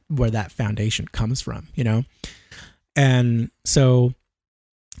for where that foundation comes from, you know? And so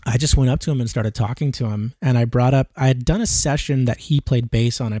I just went up to him and started talking to him. And I had done a session that he played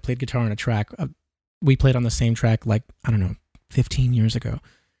bass on. I played guitar on a track. We played on the same track, like, I don't know, 15 years ago.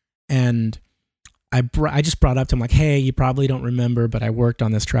 And I just brought up to him like, hey, you probably don't remember, but I worked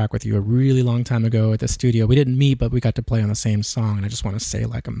on this track with you a really long time ago at the studio. We didn't meet, but we got to play on the same song. And I just want to say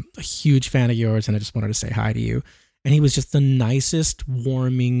like, I'm a huge fan of yours. And I just wanted to say hi to you. And he was just the nicest,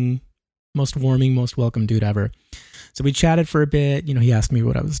 most welcome dude ever. So we chatted for a bit. You know, he asked me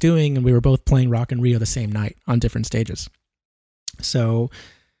what I was doing, and we were both playing Rock in Rio the same night on different stages. So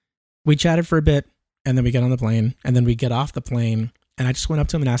we chatted for a bit, and then we get on the plane, and then we get off the plane, and I just went up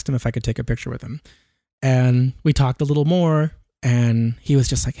to him and asked him if I could take a picture with him. And we talked a little more, and he was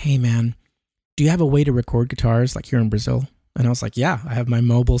just like, hey, man, do you have a way to record guitars like here in Brazil? And I was like, yeah, I have my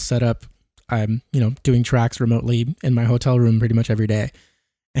mobile set up. I'm, you know, doing tracks remotely in my hotel room pretty much every day.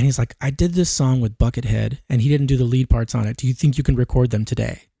 And he's like, I did this song with Buckethead and he didn't do the lead parts on it. Do you think you can record them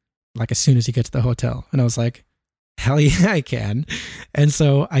today? Like as soon as he gets to the hotel. And I was like, hell yeah, I can. And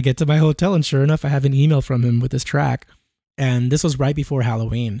so I get to my hotel and sure enough, I have an email from him with this track. And this was right before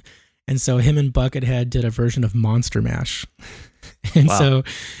Halloween. And so him and Buckethead did a version of Monster Mash. And wow. So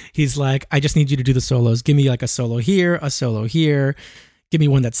he's like, I just need you to do the solos. Give me like a solo here, a solo here. Give me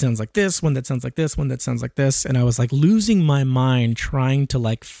one that sounds like this, one that sounds like this, one that sounds like this. And I was like losing my mind trying to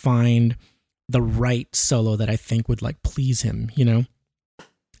like find the right solo that I think would like please him, you know?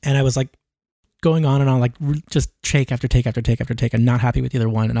 And I was like going on and on, like just take after take after take after take and not happy with either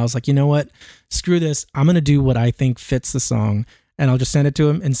one. And I was like, you know what? Screw this. I'm going to do what I think fits the song and I'll just send it to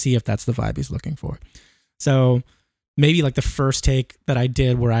him and see if that's the vibe he's looking for. So maybe like the first take that I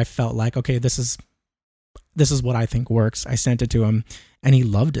did where I felt like, okay, this is what I think works. I sent it to him and he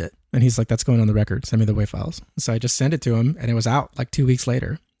loved it. And he's like, that's going on the record. Send me the WAV files. So I just sent it to him and it was out like 2 weeks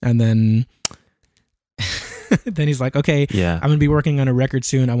later. And then, then he's like, okay, yeah, I'm going to be working on a record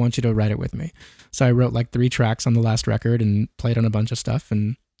soon. I want you to write it with me. So I wrote like 3 tracks on the last record and played on a bunch of stuff.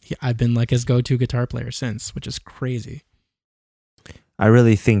 And I've been like his go-to guitar player since, which is crazy. I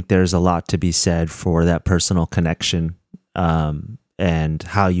really think there's a lot to be said for that personal connection and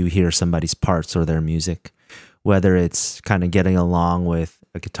how you hear somebody's parts or their music. Whether it's kind of getting along with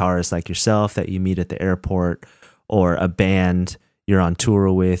a guitarist like yourself that you meet at the airport or a band you're on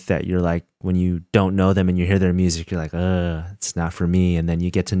tour with, that you're like, when you don't know them and you hear their music, you're like, it's not for me. And then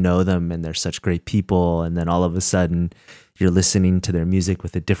you get to know them and they're such great people. And then all of a sudden you're listening to their music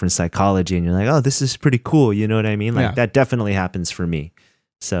with a different psychology and you're like, oh, this is pretty cool. You know what I mean? Like that definitely happens for me.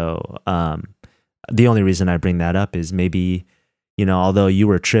 So the only reason I bring that up is maybe, you know, although you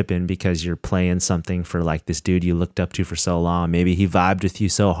were tripping because you're playing something for like this dude you looked up to for so long, maybe he vibed with you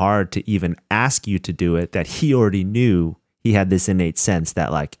so hard to even ask you to do it that he already knew, he had this innate sense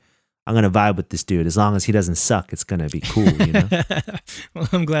that like, I'm going to vibe with this dude. As long as he doesn't suck, it's going to be cool, you know? Well,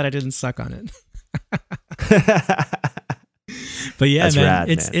 I'm glad I didn't suck on it. But yeah, That's man, rad,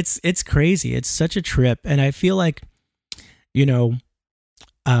 it's crazy. It's such a trip. And I feel like, you know,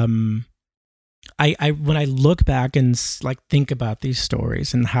 I when I look back and like think about these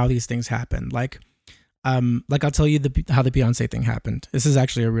stories and how these things happen, like I'll tell you how the Beyonce thing happened. This is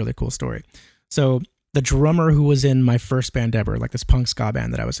actually a really cool story. So the drummer who was in my first band ever, like this punk ska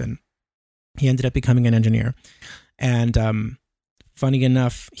band that I was in, he ended up becoming an engineer. And funny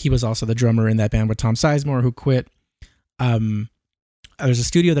enough, he was also the drummer in that band with Tom Sizemore, who quit. There was a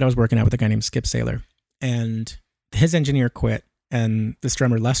studio that I was working at with a guy named Skip Saylor, and his engineer quit, and this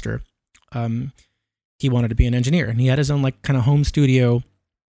drummer Lester, he wanted to be an engineer, and he had his own like kind of home studio,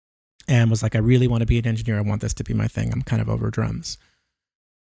 and was like, I really want to be an engineer. I want this to be my thing. I'm kind of over drums.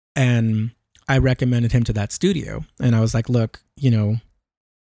 And I recommended him to that studio, and I was like, look, you know,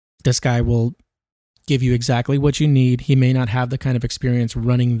 this guy will give you exactly what you need. He may not have the kind of experience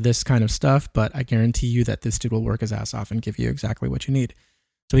running this kind of stuff, but I guarantee you that this dude will work his ass off and give you exactly what you need.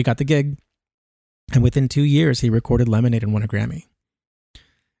 So he got the gig, and within 2 years, he recorded Lemonade and won a Grammy.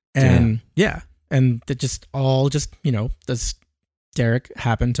 And and it just, you know, this Derek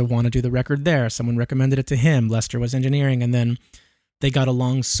happened to want to do the record there. Someone recommended it to him. Lester was engineering, and then they got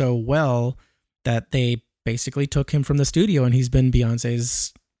along so well that they basically took him from the studio, and he's been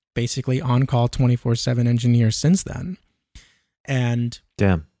Beyonce's basically on-call 24/7 engineer since then. And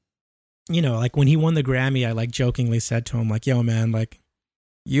damn, you know, like when he won the Grammy, I like jokingly said to him, like, yo man, like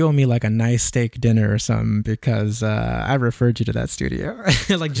you owe me like a nice steak dinner or something, because I referred you to that studio.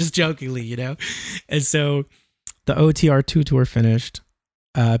 Like just jokingly, you know. And so the OTR 2 tour finished.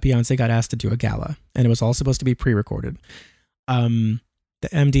 Beyonce got asked to do a gala, and it was all supposed to be pre-recorded. The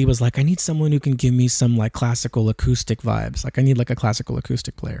MD was like, I need someone who can give me some like classical acoustic vibes. Like I need like a classical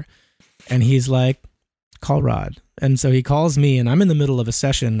acoustic player. And he's like, call Rod. And so he calls me, and I'm in the middle of a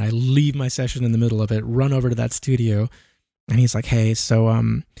session. I leave my session in the middle of it, run over to that studio. And he's like, hey, so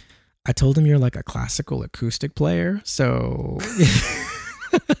I told him you're like a classical acoustic player. So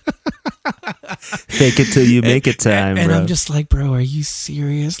fake it till you make it time, and bro. I'm just like, bro, are you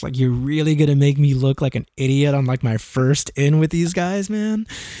serious? Like, you're really gonna make me look like an idiot on like my first in with these guys, man?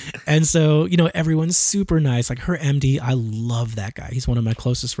 And so, you know, everyone's super nice. Like her MD, I love that guy. He's one of my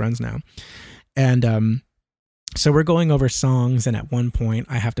closest friends now. And so we're going over songs, and at one point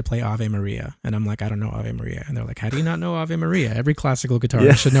I have to play Ave Maria, and I'm like, I don't know Ave Maria. And they're like, how do you not know Ave Maria? Every classical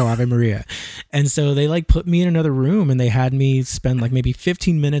guitarist should know Ave Maria. And so they like put me in another room, and they had me spend like maybe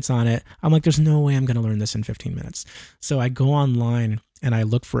 15 minutes on it. I'm like, there's no way I'm going to learn this in 15 minutes. So I go online and I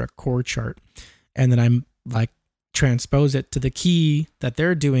look for a chord chart, and then I'm like transpose it to the key that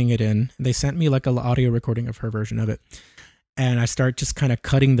they're doing it in. They sent me like an audio recording of her version of it. And I start just kind of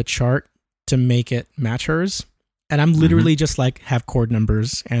cutting the chart to make it match hers. And I'm literally just like have chord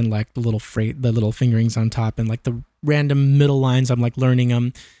numbers and like the little fingerings on top, and like the random middle lines. I'm like learning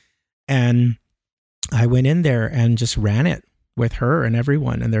them. And I went in there and just ran it with her and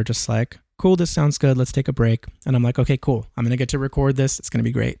everyone. And they're just like, cool, this sounds good. Let's take a break. And I'm like, okay, cool. I'm going to get to record this. It's going to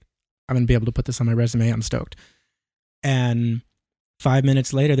be great. I'm going to be able to put this on my resume. I'm stoked. And 5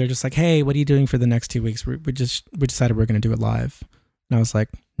 minutes later, they're just like, hey, what are you doing for the next 2 weeks? We decided we're going to do it live. And I was like,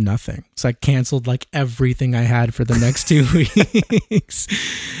 nothing. So I canceled like everything I had for the next 2 weeks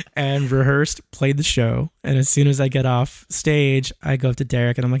and rehearsed, played the show. And as soon as I get off stage, I go up to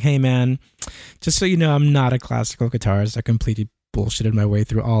Derek and I'm like, hey man, just so you know, I'm not a classical guitarist. I completely bullshitted my way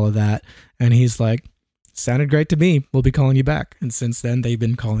through all of that. And he's like, sounded great to me. We'll be calling you back. And since then, they've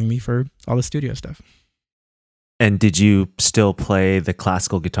been calling me for all the studio stuff. And did you still play the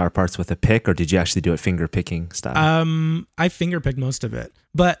classical guitar parts with a pick, or did you actually do it finger picking style? I finger picked most of it,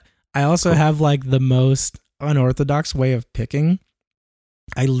 but I also have like the most unorthodox way of picking.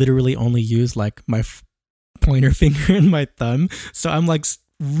 I literally only use like my pointer finger and my thumb. So I'm like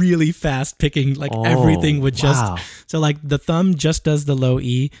really fast picking like everything with just, so like the thumb just does the low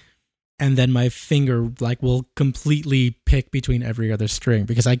E. And then my finger like will completely pick between every other string,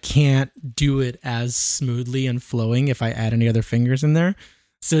 because I can't do it as smoothly and flowing if I add any other fingers in there.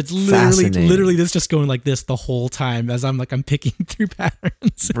 So it's Fascinating. literally this just going like this the whole time as I'm picking through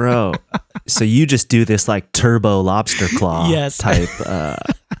patterns. Bro, so you just do this like turbo lobster claw Yes. type.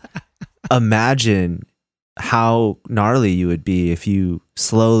 Imagine how gnarly you would be if you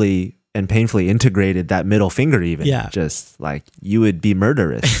slowly and painfully integrated that middle finger even. Yeah. Just like you would be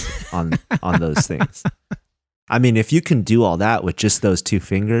murderous on those things. I mean, if you can do all that with just those two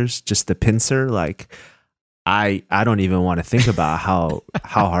fingers, just the pincer, like I don't even want to think about how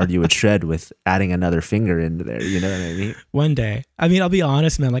hard you would shred with adding another finger into there. You know what I mean? One day. I mean, I'll be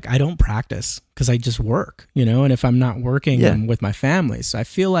honest, man, like I don't practice because I just work, and if I'm not working, I'm with my family. So I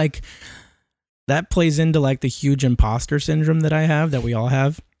feel like that plays into like the huge imposter syndrome that I have, that we all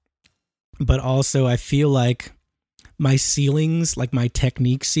have. But also I feel like my ceilings, like my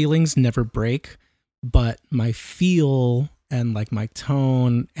technique ceilings never break, but my feel and like my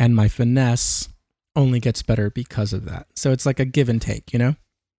tone and my finesse only gets better because of that. So it's like a give and take,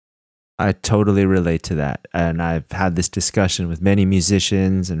 I totally relate to that. And I've had this discussion with many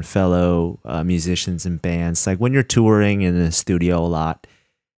musicians and fellow musicians and bands. Like when you're touring in the studio a lot,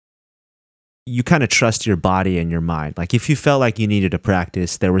 you kind of trust your body and your mind. Like if you felt like you needed to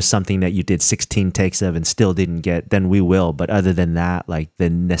practice, there was something that you did 16 takes of and still didn't get, then we will. But other than that, like the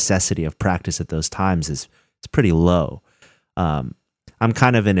necessity of practice at those times is pretty low. I'm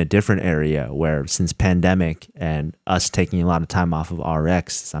kind of in a different area where since pandemic and us taking a lot of time off of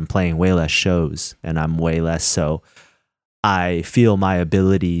RX, I'm playing way less shows and I'm way less. So I feel my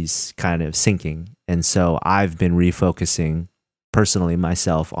abilities kind of sinking. And so I've been refocusing personally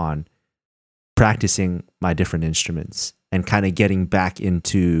myself on practicing my different instruments and kind of getting back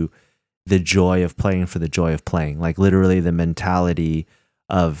into the joy of playing for the joy of playing. Like literally the mentality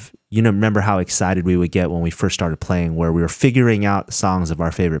of, remember how excited we would get when we first started playing, where we were figuring out songs of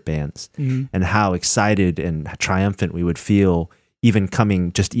our favorite bands, and how excited and triumphant we would feel even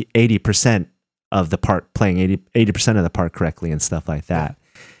coming just 80% of the part, playing 80% of the part correctly and stuff like that.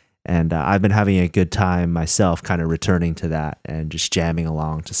 And I've been having a good time myself, kind of returning to that and just jamming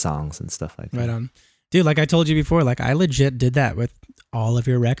along to songs and stuff like that. Right on. Dude, like I told you before, like I legit did that with all of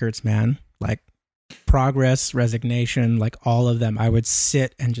your records, man. Like Progress, Resignation, like all of them. I would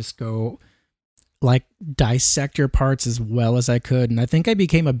sit and just go like dissect your parts as well as I could. And I think I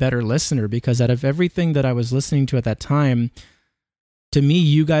became a better listener because out of everything that I was listening to at that time, to me,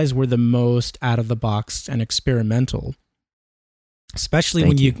 you guys were the most out of the box and experimental. Especially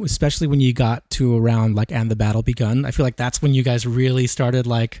when you got to around like And the Battle Begun. I feel like that's when you guys really started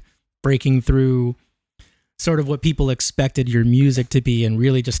like breaking through sort of what people expected your music to be and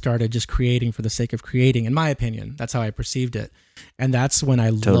really just started just creating for the sake of creating, in my opinion. That's how I perceived it. And that's when I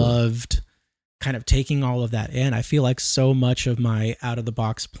loved kind of taking all of that in. I feel like so much of my out of the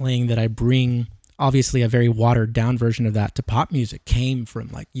box playing that I bring, obviously a very watered down version of that to pop music, came from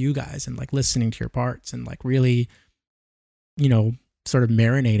like you guys and like listening to your parts and like really, sort of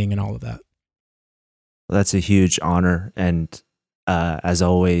marinating in all of that. Well, that's a huge honor. And as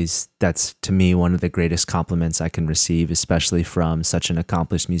always, that's to me one of the greatest compliments I can receive, especially from such an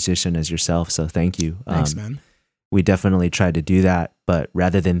accomplished musician as yourself. So thank you. Thanks, man. We definitely tried to do that, but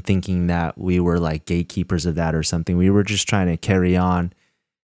rather than thinking that we were like gatekeepers of that or something, we were just trying to carry on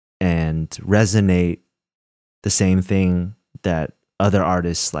and resonate the same thing that other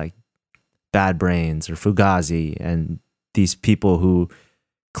artists like Bad Brains or Fugazi and these people who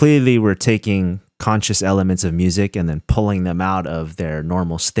clearly were taking conscious elements of music and then pulling them out of their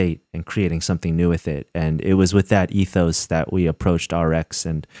normal state and creating something new with it. And it was with that ethos that we approached RX.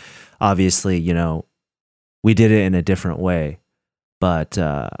 And obviously, we did it in a different way. But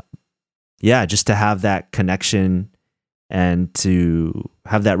just to have that connection and to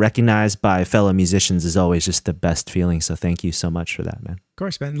have that recognized by fellow musicians is always just the best feeling. So thank you so much for that, man. Of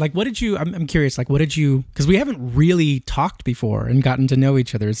course, man. Like, what did you, I'm curious, like, what did you, because we haven't really talked before and gotten to know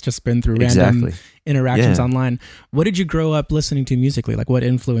each other. It's just been through random interactions online. What did you grow up listening to musically? Like, what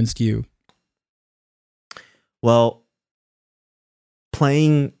influenced you? Well,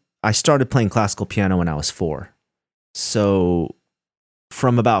 I started playing classical piano when I was 4. So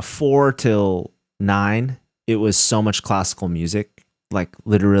from about 4 till 9, it was so much classical music, like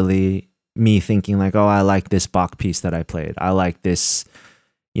literally me thinking like, oh, I like this Bach piece that I played. I like this,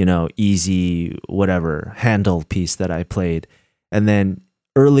 easy, whatever, Handel piece that I played. And then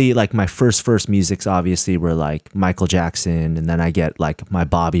early, like my first musics obviously were like Michael Jackson. And then I get like my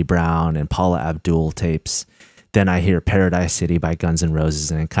Bobby Brown and Paula Abdul tapes. Then I hear Paradise City by Guns N'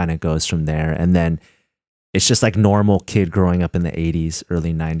 Roses and it kind of goes from there. And then it's just like normal kid growing up in the 80s,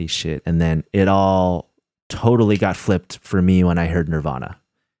 early 90s shit. And then it all totally got flipped for me when I heard Nirvana.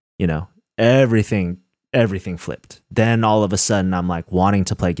 Everything everything flipped. Then all of a sudden I'm like wanting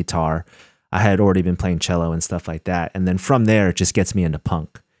to play guitar. I had already been playing cello and stuff like that. And then from there, it just gets me into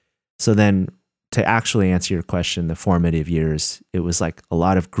punk. So then to actually answer your question, the formative years, it was like a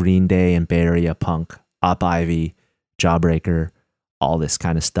lot of Green Day and Bay Area punk, Op Ivy, Jawbreaker, all this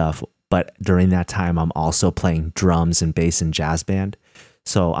kind of stuff. But during that time, I'm also playing drums and bass in jazz band.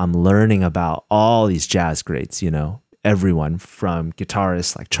 So I'm learning about all these jazz greats, everyone from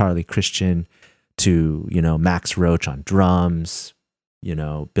guitarists like Charlie Christian to, Max Roach on drums,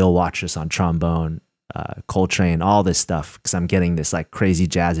 Bill Watrous on trombone, Coltrane, all this stuff, because I'm getting this like crazy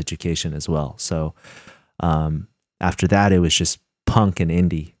jazz education as well. So after that, it was just punk and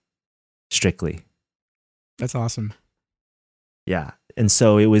indie strictly. That's awesome. Yeah. And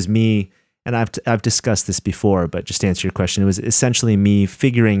so it was me, and I've discussed this before, but just to answer your question, it was essentially me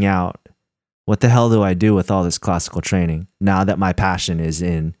figuring out what the hell do I do with all this classical training now that my passion is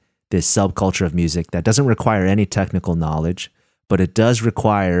in this subculture of music that doesn't require any technical knowledge, but it does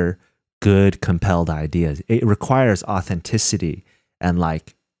require good, compelled ideas. It requires authenticity and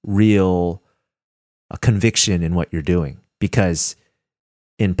like real conviction in what you're doing. Because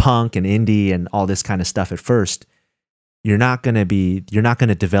in punk and indie and all this kind of stuff at first, you're not going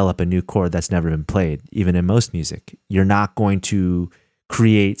to develop a new chord that's never been played, even in most music. You're not going to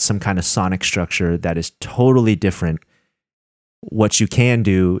create some kind of sonic structure that is totally different. What you can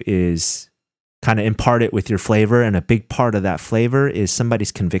do is kind of impart it with your flavor, and a big part of that flavor is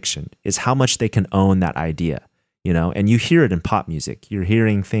somebody's conviction, is how much they can own that idea, and you hear it in pop music. You're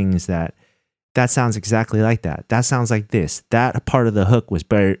hearing things that sounds exactly like that. That sounds like this. That part of the hook was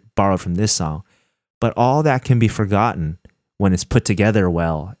borrowed from this song. But all that can be forgotten when it's put together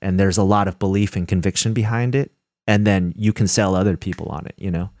well, and there's a lot of belief and conviction behind it, and then you can sell other people on it,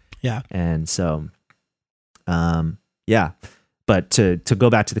 Yeah. And so, yeah. But to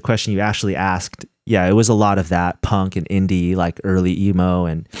go back to the question you actually asked, yeah, it was a lot of that punk and indie, like early emo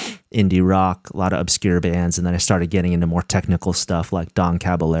and indie rock, a lot of obscure bands, and then I started getting into more technical stuff like Don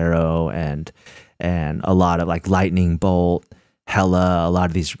Caballero and a lot of like Lightning Bolt, Hella, a lot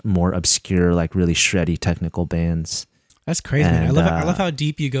of these more obscure, like really shreddy technical bands. That's crazy, man. I love how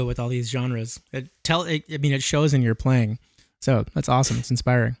deep you go with all these genres. It shows in your playing. So that's awesome. It's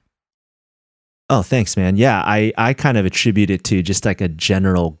inspiring. Oh, thanks, man. Yeah, I kind of attribute it to just like a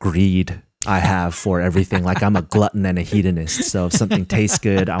general greed I have for everything. Like I'm a glutton and a hedonist. So if something tastes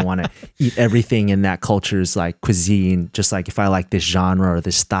good, I want to eat everything in that culture's like cuisine. Just like if I like this genre or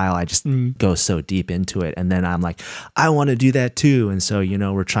this style, I just go so deep into it. And then I'm like, I want to do that too. And so,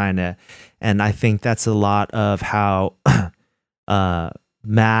 we're trying to, and I think that's a lot of how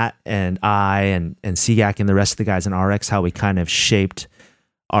Matt and I and Seagac and the rest of the guys in RX, how we kind of shaped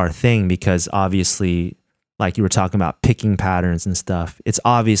our thing, because obviously, like you were talking about picking patterns and stuff, it's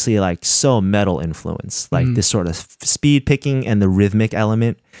obviously like so metal influence, like this sort of speed picking and the rhythmic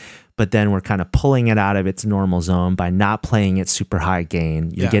element. But then we're kind of pulling it out of its normal zone by not playing it super high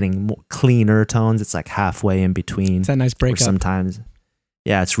gain. You're getting more cleaner tones. It's like halfway in between. It's that nice breakup. Sometimes,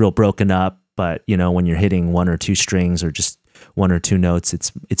 yeah, it's real broken up. But when you're hitting one or two strings or just one or two notes,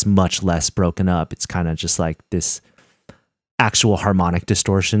 it's much less broken up. It's kind of just like this actual harmonic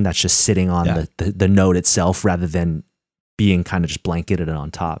distortion that's just sitting on the note itself rather than being kind of just blanketed on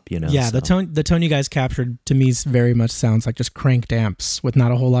top, Yeah, so. The tone you guys captured to me very much sounds like just cranked amps with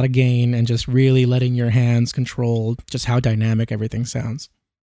not a whole lot of gain and just really letting your hands control just how dynamic everything sounds.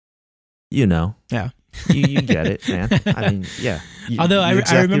 Yeah. You get it, man. I mean, yeah. Although I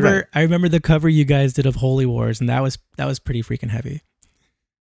remember the cover you guys did of Holy Wars, and that was pretty freaking heavy.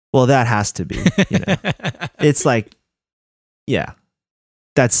 Well, that has to be, It's like, yeah,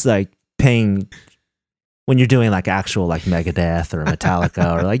 that's like paying when you're doing like actual like Megadeth or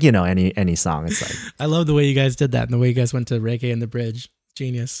Metallica or like, any song. It's like, I love the way you guys did that and the way you guys went to Reggae and the Bridge.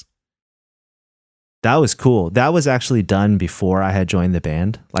 Genius. That was cool. That was actually done before I had joined the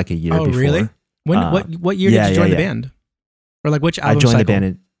band, like a year before. Oh, really? What year did you join the band? Or like which album I joined cycle? the band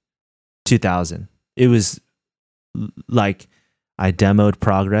in 2000. It was like I demoed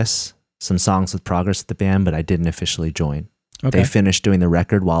Progress, some songs with Progress at the band, but I didn't officially join. Okay. They finished doing the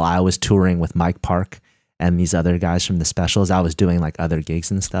record while I was touring with Mike Park and these other guys from the Specials. I was doing like other gigs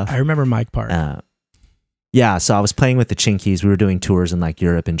and stuff. I remember Mike Park. Yeah, so I was playing with the Chinkies. We were doing tours in like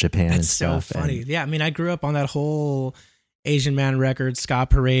Europe and Japan and stuff. So funny. Yeah, I mean, I grew up on that whole Asian Man Records, ska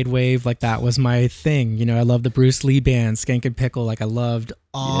parade wave. Like that was my thing. I love the Bruce Lee band, Skank and Pickle. Like I loved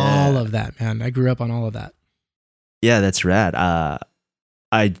all of that, man. I grew up on all of that. Yeah, that's rad.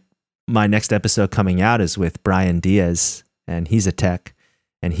 My next episode coming out is with Brian Diaz, and he's a tech,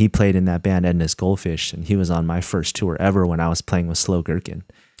 and he played in that band Edna's Goldfish, and he was on my first tour ever when I was playing with Slow Gherkin.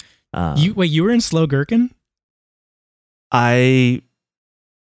 You were in Slow Gherkin? I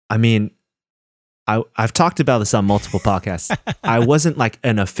mean, I've talked about this on multiple podcasts. I wasn't like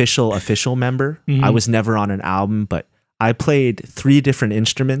an official member. Mm-hmm. I was never on an album, but I played 3 different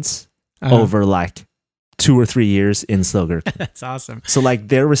instruments over like 2 or 3 years in Slow Gherkin. That's awesome. So like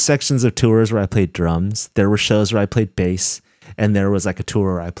there were sections of tours where I played drums. There were shows where I played bass. And there was like a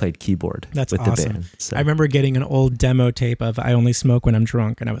tour where I played keyboard with awesome. the band. So. I remember getting an old demo tape of I Only Smoke When I'm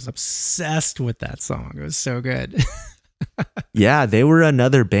Drunk, and I was obsessed with that song. It was so good. Yeah, they were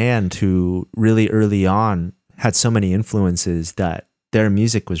another band who really early on had so many influences that their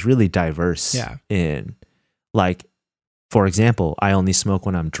music was really diverse. Yeah. In like, for example, I Only Smoke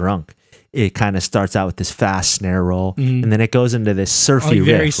When I'm Drunk. It kind of starts out with this fast snare roll, and then it goes into this surfy riff,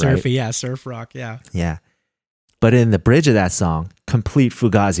 very surfy, right? yeah, surf rock, yeah. Yeah. But in the bridge of that song, complete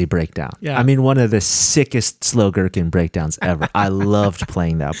Fugazi breakdown. Yeah. I mean, one of the sickest Slow Gherkin breakdowns ever. I loved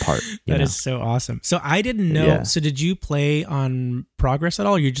playing that part. That is so awesome. So I didn't know. Yeah. So did you play on Progress at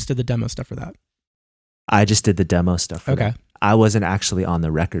all, or you just did the demo stuff for that? I just did the demo stuff for Okay. that. I wasn't actually on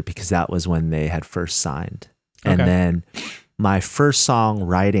the record because that was when they had first signed. And Okay. then my first song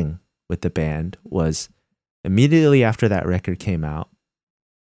writing with the band was immediately after that record came out.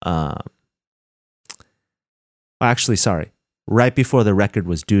 Actually, sorry, right before the record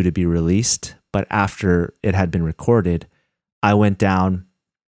was due to be released, but after it had been recorded, I went down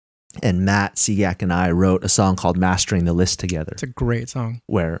and Matt Segack and I wrote a song called Mastering the List together. It's a great song.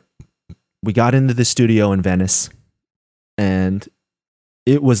 Where we got into the studio in Venice, and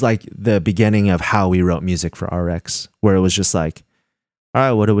it was like the beginning of how we wrote music for RX, where it was just like, all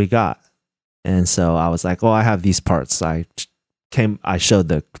right, what do we got? And so I was like, oh, I have these parts. I showed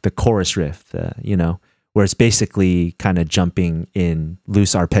the chorus riff, where it's basically kind of jumping in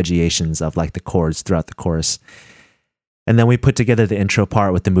loose arpeggiations of like the chords throughout the chorus. And then we put together the intro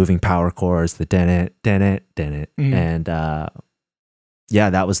part with the moving power chords, the den-it. Mm-hmm. And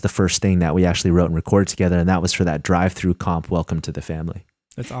that was the first thing that we actually wrote and recorded together. And that was for that drive-through comp, Welcome to the Family.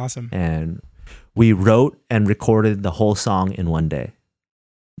 That's awesome. And we wrote and recorded the whole song in one day.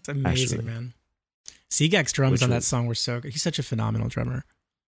 It's amazing, actually. Man. Seagack's drums Which on that was- song were so good. He's such a phenomenal drummer.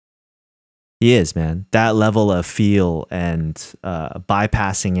 He is, man. That level of feel and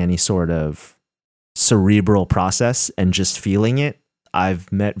bypassing any sort of cerebral process and just feeling it.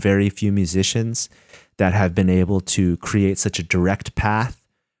 I've met very few musicians that have been able to create such a direct path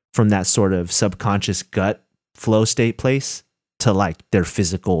from that sort of subconscious gut flow state place to like their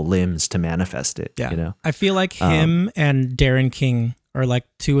physical limbs to manifest it. Yeah. I feel like him and Darren King are like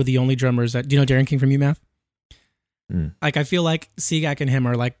two of the only drummers that, do you know Darren King from UMath? Like, I feel like Seagack and him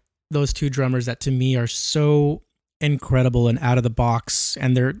are like those two drummers that to me are so incredible and out of the box,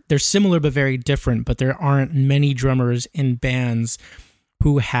 and they're similar but very different, but there aren't many drummers in bands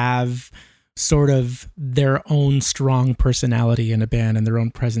who have sort of their own strong personality in a band and their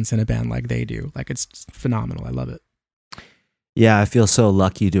own presence in a band like they do. Like, it's phenomenal. I love it. Yeah, I feel so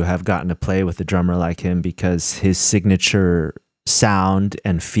lucky to have gotten to play with a drummer like him because his signature sound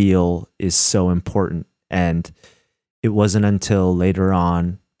and feel is so important. And it wasn't until later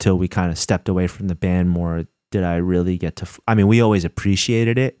on, till we kind of stepped away from the band more, did I really get to... I mean, we always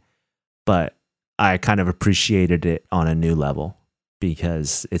appreciated it, but I kind of appreciated it on a new level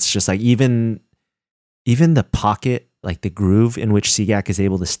because it's just like even the pocket, like the groove in which Seagack is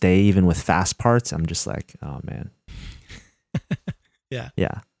able to stay even with fast parts, I'm just like, oh man.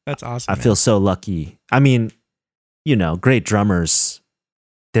 Yeah. That's awesome. I feel so lucky. I mean, great drummers,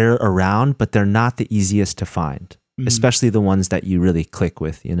 they're around, but they're not the easiest to find, especially the ones that you really click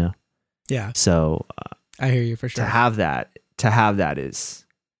with, Yeah. So I hear you for sure. to have that is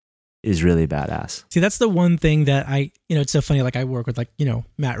really badass. See, that's the one thing that it's so funny. Like, I work with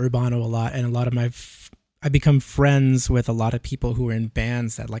Matt Rubano a lot, and a lot of I become friends with a lot of people who are in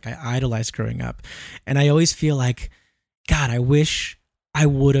bands that like I idolized growing up. And I always feel like, God, I wish I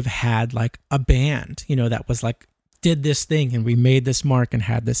would have had like a band, that was like, did this thing and we made this mark and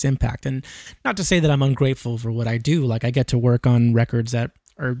had this impact. And not to say that I'm ungrateful for what I do. Like, I get to work on records that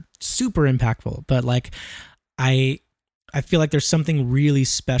are super impactful, but like, I feel like there's something really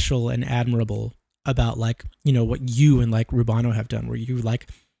special and admirable about like, what you and like Rubano have done, where you like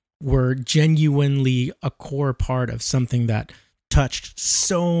were genuinely a core part of something that touched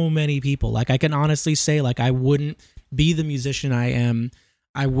so many people. Like, I can honestly say, like, I wouldn't be the musician I am.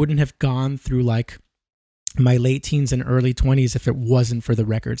 I wouldn't have gone through like my late teens and early 20s if it wasn't for the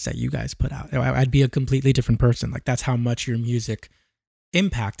records that you guys put out. I'd be a completely different person. Like, that's how much your music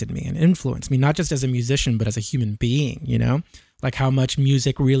impacted me and influenced me, not just as a musician, but as a human being, you know? Like how much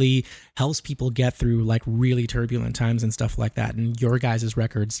music really helps people get through like really turbulent times and stuff like that. And your guys'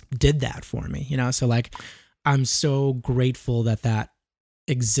 records did that for me, you know? So like, I'm so grateful that that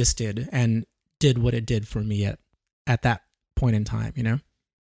existed and did what it did for me at that point in time, you know?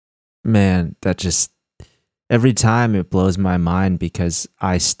 Man, that just, every time it blows my mind because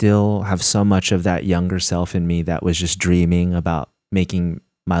I still have so much of that younger self in me that was just dreaming about making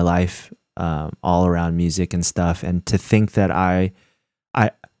my life all around music and stuff. And to think that I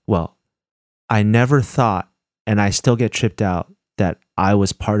never thought, and I still get tripped out, that I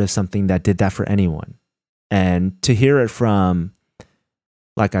was part of something that did that for anyone. And to hear it from,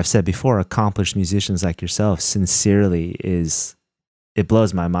 like I've said before, accomplished musicians like yourself sincerely it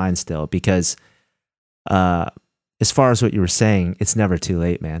blows my mind still, because as far as what you were saying, it's never too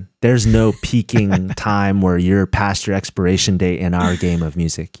late, man. There's no peaking time where you're past your expiration date in our game of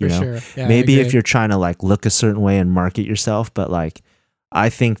music, you know? Sure. Yeah, maybe if you're trying to like look a certain way and market yourself, but like I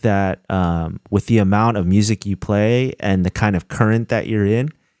think that with the amount of music you play and the kind of current that you're in,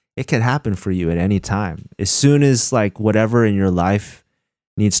 it can happen for you at any time. As soon as like whatever in your life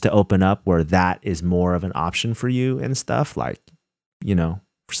needs to open up where that is more of an option for you and stuff, like, you know,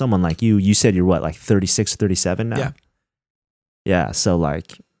 for someone like you said you're what, like 36, 37 now? Yeah. Yeah. So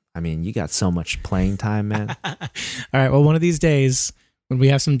like, I mean, you got so much playing time, man. All right. Well, one of these days when we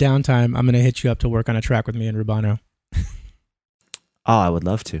have some downtime, I'm going to hit you up to work on a track with me and Rubano. Oh, I would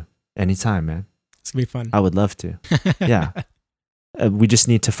love to. Anytime, man. It's going to be fun. I would love to. Yeah. We just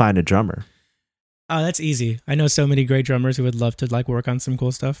need to find a drummer. Oh, that's easy. I know so many great drummers who would love to like work on some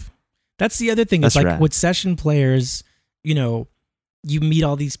cool stuff. That's the other thing. It's like with session players, you know, you meet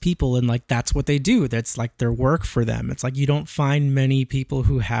all these people and like that's what they do. That's like their work for them. It's like you don't find many people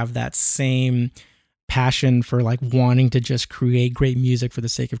who have that same passion for like wanting to just create great music for the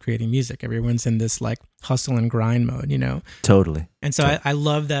sake of creating music. Everyone's in this like hustle and grind mode, you know? Totally. And so I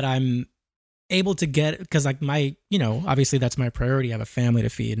love that I'm able to get, because like my, you know, obviously that's my priority. I have a family to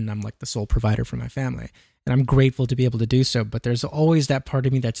feed and I'm like the sole provider for my family. And I'm grateful to be able to do so. But there's always that part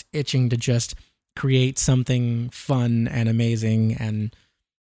of me that's itching to just create something fun and amazing and,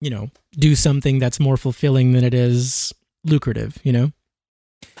 you know, do something that's more fulfilling than it is lucrative, you know?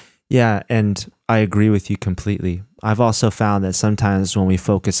 Yeah, and I agree with you completely. I've also found that sometimes when we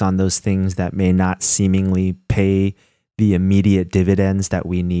focus on those things that may not seemingly pay the immediate dividends that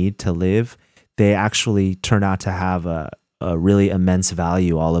we need to live, they actually turn out to have a really immense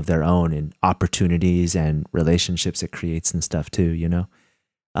value all of their own in opportunities and relationships it creates and stuff too, you know?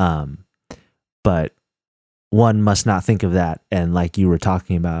 But one must not think of that. And like you were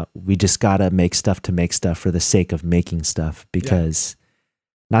talking about, we just got to make stuff to make stuff for the sake of making stuff, because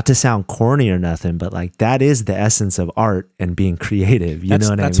not to sound corny or nothing, but like that is the essence of art and being creative. You know what I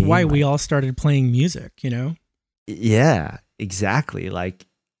mean? That's why we all started playing music, you know? Yeah, exactly. Like,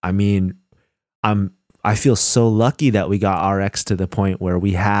 I mean, I feel so lucky that we got RX to the point where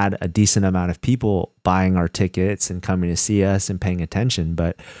we had a decent amount of people buying our tickets and coming to see us and paying attention.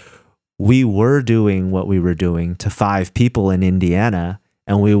 But we were doing what we were doing to 5 people in Indiana,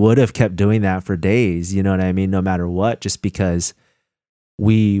 and we would have kept doing that for days, you know what I mean? No matter what, just because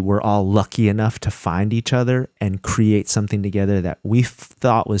we were all lucky enough to find each other and create something together that we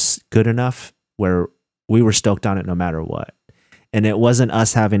thought was good enough where we were stoked on it no matter what. And it wasn't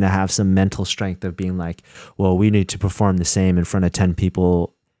us having to have some mental strength of being like, well, we need to perform the same in front of 10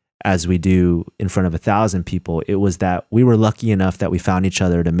 people as we do in front of 1,000 people. It was that we were lucky enough that we found each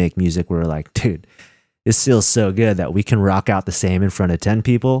other to make music. We were like, dude, this feels so good that we can rock out the same in front of 10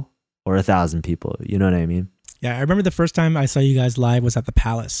 people or 1,000 people. You know what I mean? Yeah, I remember the first time I saw you guys live was at the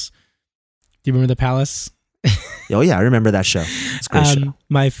Palace. Do you remember the Palace? Oh yeah, I remember that show. It's a great show.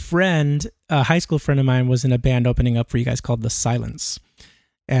 My friend, a high school friend of mine, was in a band opening up for you guys called The Silence.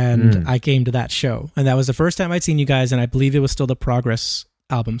 And I came to that show. And that was the first time I'd seen you guys, and I believe it was still the Progress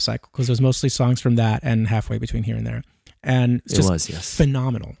album cycle, because it was mostly songs from that and halfway between here and there. And it's just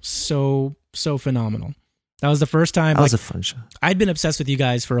phenomenal. So phenomenal. That was the first time. That was a fun show. I'd been obsessed with you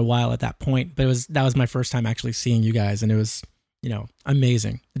guys for a while at that point, but that was my first time actually seeing you guys, and it was, you know,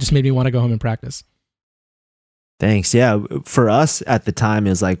 amazing. It just made me want to go home and practice. Thanks. Yeah. For us at the time, it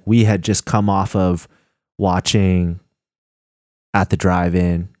was like we had just come off of watching At the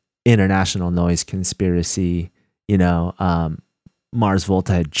Drive-In, International Noise Conspiracy, you know, Mars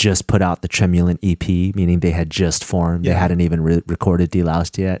Volta had just put out the Tremulant EP, meaning they had just formed. They hadn't even recorded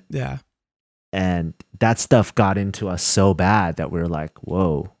Deloused yet. Yeah. And that stuff got into us so bad that we were like,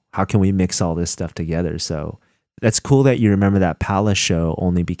 whoa, how can we mix all this stuff together? So that's cool that you remember that Palace show,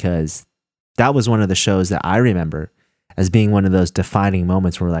 only because that was one of the shows that I remember. as being one of those defining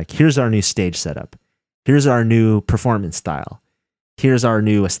moments where like, here's our new stage setup. Here's our new performance style. Here's our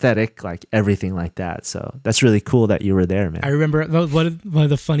new aesthetic, like everything like that. So that's really cool that you were there, man. I remember one of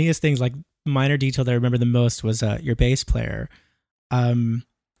the funniest things, like minor detail that I remember the most was your bass player.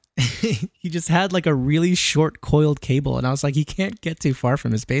 He just had like a really short coiled cable, and I was like, he can't get too far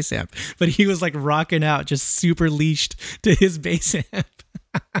from his bass amp, but he was like rocking out just super leashed to his bass amp.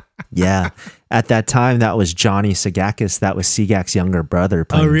 Yeah. At that time, that was Johnny Sagakis. That was Segak's younger brother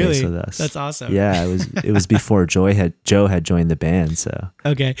playing bass with us. That's awesome. Yeah, it was before Joe had joined the band. So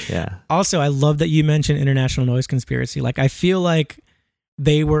okay. Yeah. Also, I love that you mentioned International Noise Conspiracy. Like, I feel like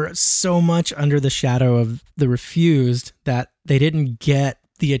they were so much under the shadow of The Refused that they didn't get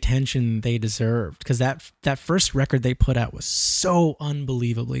the attention they deserved, because that first record they put out was so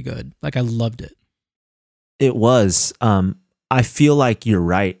unbelievably good. Like, I loved it. It was. I feel like you're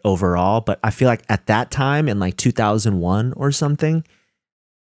right overall, but I feel like at that time in like 2001 or something,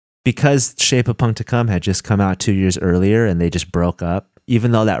 because Shape of Punk to Come had just come out 2 years earlier and they just broke up,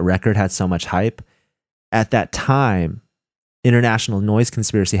 even though that record had so much hype, at that time, International Noise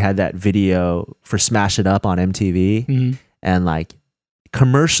Conspiracy had that video for Smash It Up on MTV. Mm-hmm. And like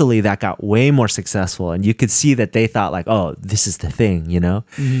commercially that got way more successful, and you could see that they thought like, oh, this is the thing, you know?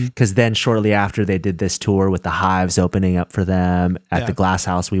 Because then shortly after they did this tour with the Hives opening up for them at the Glass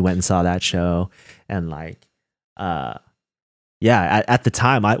House. We went and saw that show, and like at the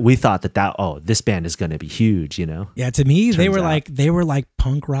time we thought that this band is going to be huge, you know? Yeah, to me they were out. like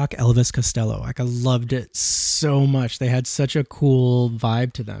punk rock Elvis Costello. Like, I loved it so much. They had such a cool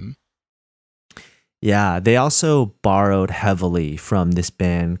vibe to them. Yeah, they also borrowed heavily from this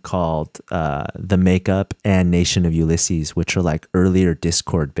band called The Makeup and Nation of Ulysses, which are like earlier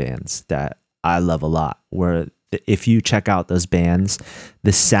Discord bands that I love a lot. Where if you check out those bands,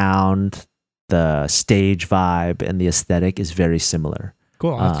 the sound, the stage vibe, and the aesthetic is very similar.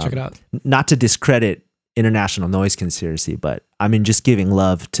 Cool, I'll have to check it out. Not to discredit International Noise Conspiracy, but I mean just giving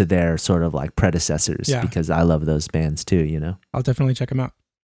love to their sort of like predecessors, because I love those bands too, you know? I'll definitely check them out.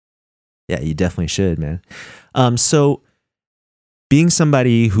 Yeah, you definitely should, man. So being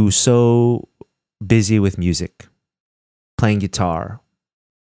somebody who's so busy with music, playing guitar,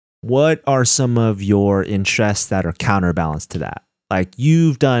 what are some of your interests that are counterbalanced to that? Like,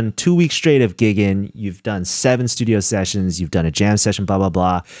 you've done 2 weeks straight of gigging, you've done 7 studio sessions, you've done a jam session, blah, blah,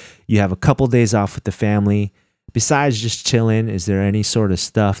 blah. You have a couple days off with the family. Besides just chilling, is there any sort of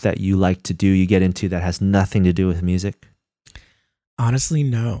stuff that you like to do, you get into that has nothing to do with music? Honestly,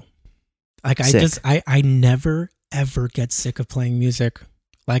 no. Like, I never, ever get sick of playing music.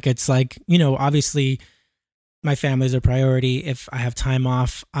 Like, it's like, you know, obviously my family's a priority. If I have time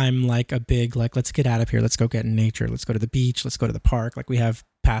off, I'm like a big, like, let's get out of here. Let's go get in nature. Let's go to the beach. Let's go to the park. Like, we have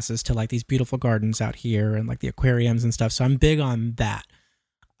passes to like these beautiful gardens out here and like the aquariums and stuff. So I'm big on that.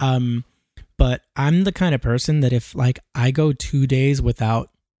 But I'm the kind of person that if like I go 2 days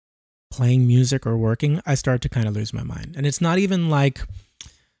without playing music or working, I start to kind of lose my mind. And it's not even like,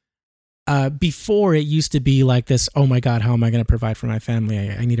 before it used to be like this, oh my God, how am I going to provide for my family?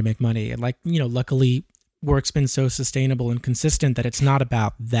 I need to make money. And like, you know, luckily work's been so sustainable and consistent that it's not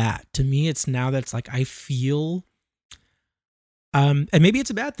about that. To me, it's now that it's like, I feel, and maybe it's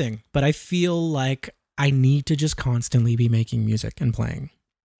a bad thing, but I feel like I need to just constantly be making music and playing.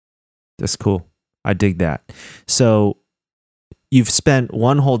 That's cool. I dig that. So you've spent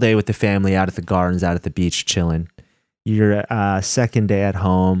one whole day with the family out at the gardens, out at the beach, chilling. Your second day at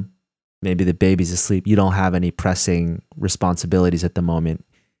home, maybe the baby's asleep. You don't have any pressing responsibilities at the moment.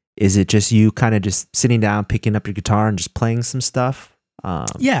 Is it just you kind of just sitting down, picking up your guitar and just playing some stuff?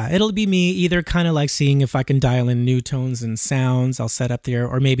 Yeah, it'll be me either kind of like seeing if I can dial in new tones and sounds. I'll set up there,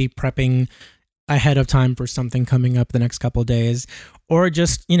 or maybe prepping ahead of time for something coming up the next couple of days, or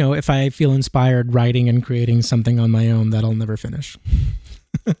just, you know, if I feel inspired, writing and creating something on my own that I'll never finish.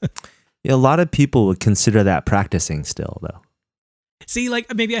 Yeah, a lot of people would consider that practicing still, though. See,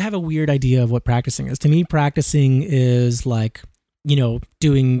 like, maybe I have a weird idea of what practicing is. To me, practicing is like, you know,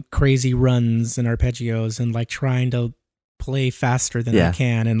 doing crazy runs and arpeggios and like trying to play faster than I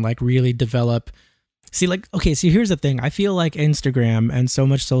can and like really develop. See, like, okay, so here's the thing. I feel like Instagram and so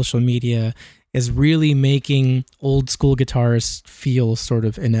much social media is really making old school guitarists feel sort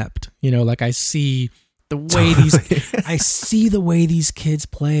of inept. You know, like I see the way these kids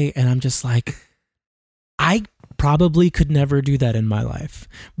play, and I'm just like, I probably could never do that in my life.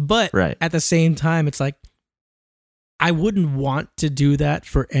 But at the same time, it's like, I wouldn't want to do that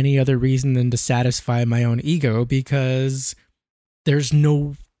for any other reason than to satisfy my own ego, because there's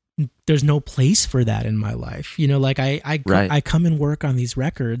no place for that in my life. You know, like I come and work on these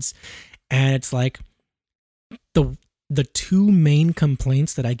records, and it's like the the two main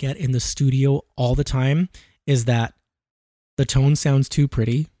complaints that I get in the studio all the time is that the tone sounds too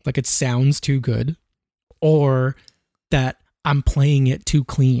pretty, like it sounds too good, or that I'm playing it too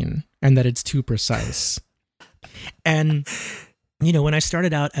clean and that it's too precise. And, when I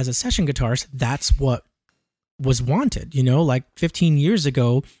started out as a session guitarist, that's what was wanted. Like 15 years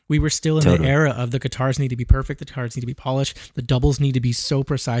ago, we were still in the era of the guitars need to be perfect, the guitars need to be polished, the doubles need to be so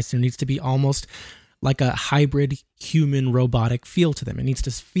precise, there needs to be almost like a hybrid human robotic feel to them. It needs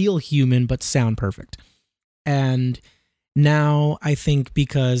to feel human but sound perfect. And now I think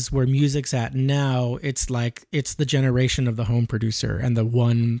because where music's at now, it's the generation of the home producer and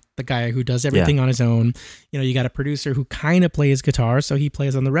the guy who does everything on his own. You got a producer who kind of plays guitar, so he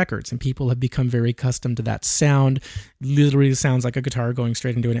plays on the records, and people have become very accustomed to that sound. Literally sounds like a guitar going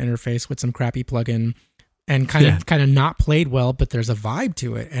straight into an interface with some crappy plugin, and kind of not played well, but there's a vibe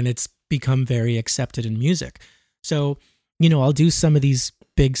to it, and it's become very accepted in music. So, I'll do some of these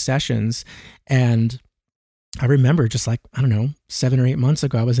big sessions, and I remember just 7 or 8 months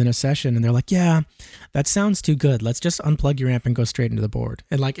ago, I was in a session and they're like, yeah, that sounds too good. Let's just unplug your amp and go straight into the board.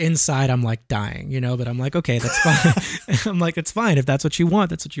 And inside I'm dying, but I'm like, okay, that's fine. I'm like, it's fine. If that's what you want,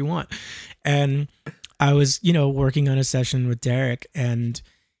 that's what you want. And I was, working on a session with Derek, and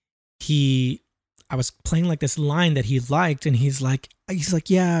I was playing this line that he liked, and he's like,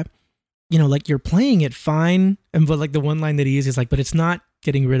 yeah, you're playing it fine. But the one line that he uses is but it's not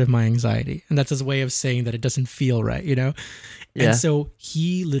getting rid of my anxiety. And that's his way of saying that it doesn't feel right, Yeah. And so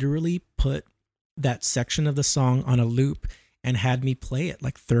he literally put that section of the song on a loop and had me play it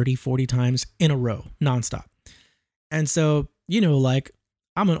 30, 40 times in a row, nonstop. And so,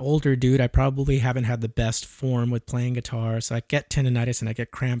 I'm an older dude. I probably haven't had the best form with playing guitar. So I get tendonitis and I get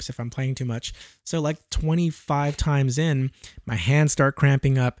cramps if I'm playing too much. So 25 times in, my hands start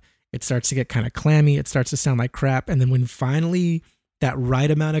cramping up. It starts to get kind of clammy. It starts to sound like crap. And then when finally that right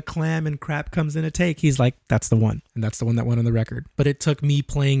amount of clam and crap comes in a take, he's like, that's the one. And that's the one that went on the record. But it took me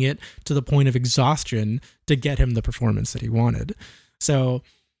playing it to the point of exhaustion to get him the performance that he wanted. So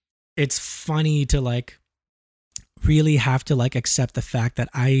it's funny to really have to accept the fact that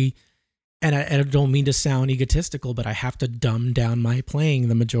I don't mean to sound egotistical, but I have to dumb down my playing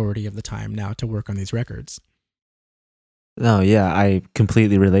the majority of the time now to work on these records. No, yeah, I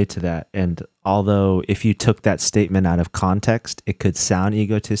completely relate to that. And although if you took that statement out of context, it could sound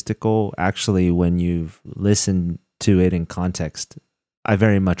egotistical, actually, when you've listened to it in context, I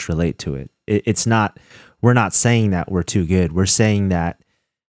very much relate to it. It's not, we're not saying that we're too good. We're saying that,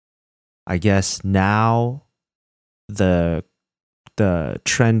 I guess now the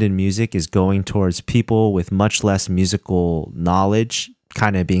trend in music is going towards people with much less musical knowledge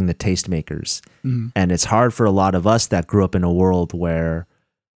kind of being the tastemakers. And it's hard for a lot of us that grew up in a world where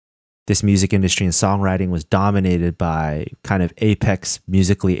this music industry and songwriting was dominated by kind of apex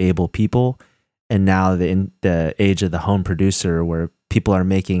musically able people. And now in the age of the home producer, where people are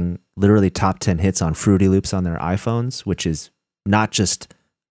making literally top 10 hits on Fruity Loops on their iPhones, which is not just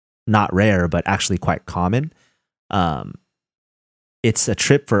not rare, but actually quite common. It's a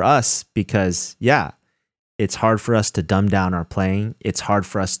trip for us because, it's hard for us to dumb down our playing. It's hard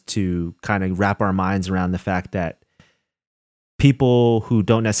for us to kind of wrap our minds around the fact that people who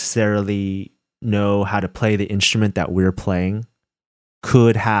don't necessarily know how to play the instrument that we're playing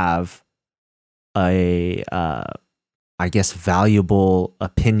could have a, I guess, valuable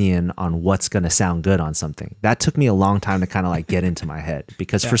opinion on what's going to sound good on something. That took me a long time to kind of get into my head,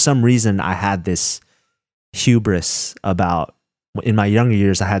 because for some reason I had this hubris about, in my younger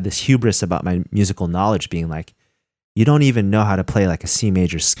years, I had this hubris about my musical knowledge being you don't even know how to play a C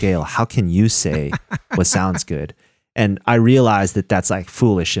major scale. How can you say what sounds good? And I realized that that's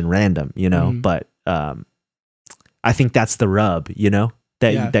foolish and random, but I think that's the rub,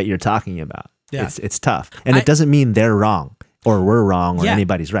 that you're talking about. Yeah. It's tough. And it doesn't mean they're wrong or we're wrong or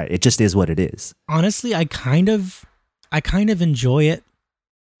anybody's right. It just is what it is. Honestly, I kind of enjoy it.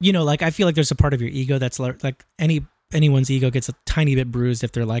 I feel like there's a part of your ego that's anyone's ego gets a tiny bit bruised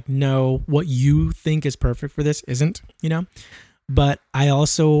if they're no, what you think is perfect for this isn't, But I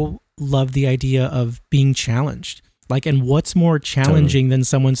also love the idea of being challenged. And what's more challenging than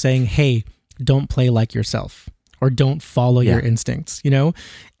someone saying, hey, don't play like yourself, or don't follow your instincts,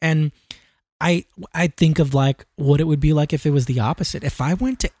 And I think of what it would be if it was the opposite. If I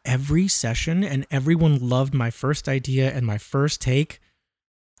went to every session and everyone loved my first idea and my first take,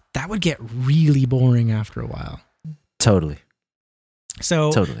 that would get really boring after a while. Totally.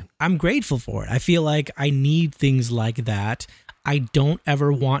 So I'm grateful for it. I feel like I need things like that. I don't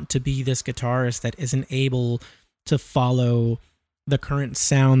ever want to be this guitarist that isn't able to follow the current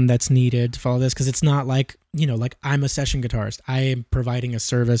sound that's needed to follow this, because it's not like, like I'm a session guitarist. I am providing a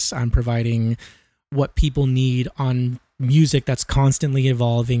service. I'm providing what people need on music that's constantly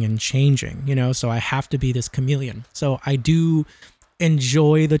evolving and changing, so I have to be this chameleon. So I do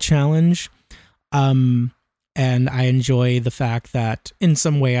enjoy the challenge. And I enjoy the fact that in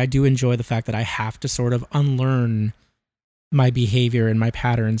some way I do enjoy the fact that I have to sort of unlearn my behavior and my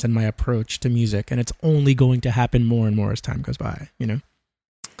patterns and my approach to music. And it's only going to happen more and more as time goes by,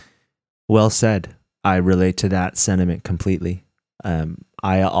 Well said. I relate to that sentiment completely.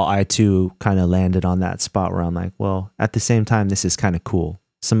 I too kind of landed on that spot where I'm like, well, at the same time, this is kind of cool.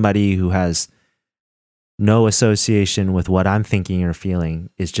 Somebody who has no association with what I'm thinking or feeling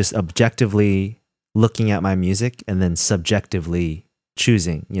is just objectively looking at my music and then subjectively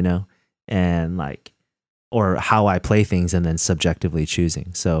choosing, and like, or how I play things and then subjectively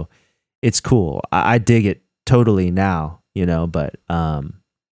choosing. So it's cool. I dig it totally now, but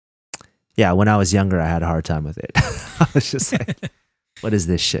yeah, when I was younger, I had a hard time with it. I was just like, what is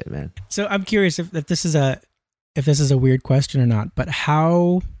this shit, man? So I'm curious if this is a weird question or not, but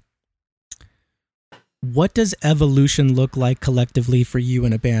what does evolution look like collectively for you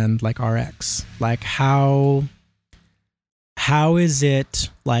in a band like RX? Like how is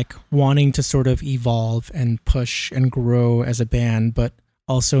it like wanting to sort of evolve and push and grow as a band, but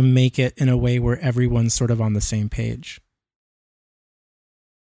also make it in a way where everyone's sort of on the same page?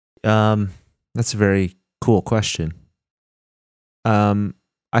 That's a very cool question. I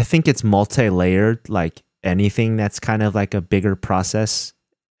think it's multi-layered, like anything that's kind of like a bigger process.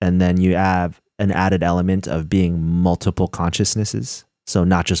 And then you have an added element of being multiple consciousnesses. So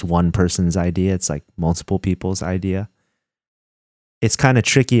not just one person's idea, it's like multiple people's idea. It's kind of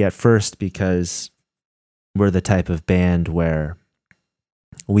tricky at first because we're the type of band where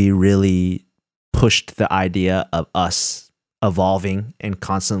we really pushed the idea of us evolving and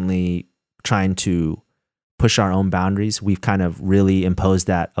constantly trying to push our own boundaries. We've kind of really imposed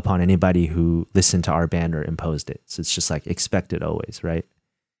that upon anybody who listened to our band or imposed it. So it's just like expected always, right?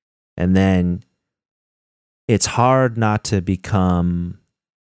 And then it's hard not to become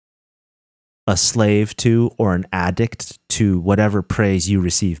a slave to or an addict to whatever praise you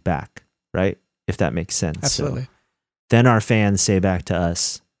receive back, right? If that makes sense. Absolutely. So then our fans say back to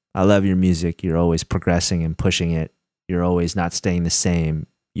us, I love your music. You're always progressing and pushing it. You're always not staying the same.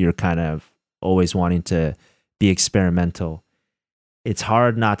 You're kind of always wanting to be experimental. It's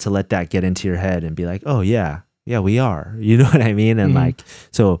hard not to let that get into your head and be like, oh yeah, we are. You know what I mean? And like,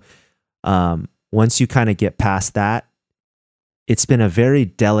 so once you kind of get past that, it's been a very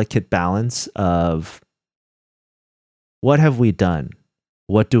delicate balance of what have we done?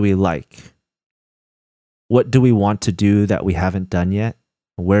 What do we like? What do we want to do that we haven't done yet?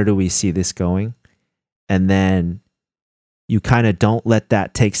 Where do we see this going? And then you kind of don't let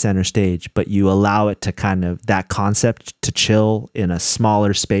that take center stage, but you allow it to kind of, that concept to chill in a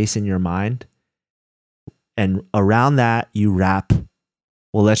smaller space in your mind. And around that, you wrap,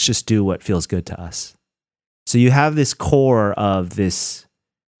 well, let's just do what feels good to us. So you have this core of this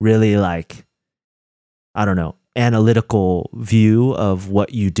really like, I don't know, analytical view of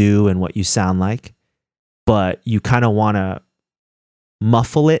what you do and what you sound like, but you kind of want to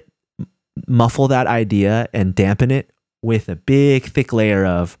muffle that idea and dampen it with a big thick layer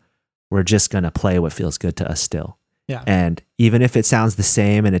of we're just going to play what feels good to us still. Yeah. And even if it sounds the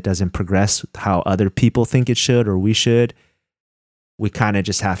same and it doesn't progress how other people think it should or we should, we kind of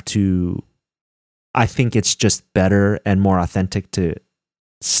just have to, I think it's just better and more authentic to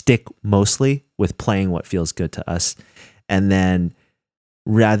stick mostly with playing what feels good to us. And then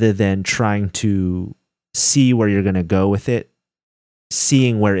rather than trying to see where you're going to go with it,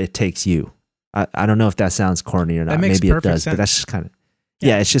 seeing where it takes you. I don't know if that sounds corny or not. Maybe it does, but that's just kind of,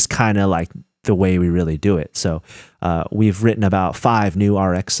 yeah, it's just kind of like the way we really do it. So we've written about 5 new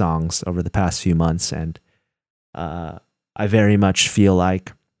RX songs over the past few months. And I very much feel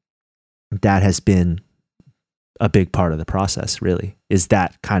like that has been a big part of the process, really, is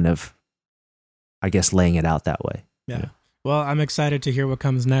that kind of, I guess, laying it out that way. Yeah. Well, I'm excited to hear what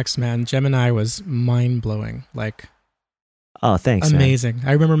comes next, man. Gemini was mind-blowing. Like, oh, thanks, amazing. man.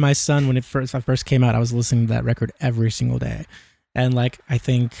 I remember my son, when it first came out, I was listening to that record every single day. And like, I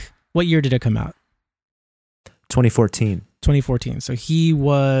think, what year did it come out? 2014. 2014. So he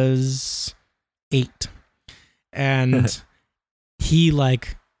was 8. And he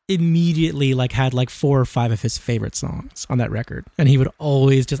like immediately like had like 4 or 5 of his favorite songs on that record. And he would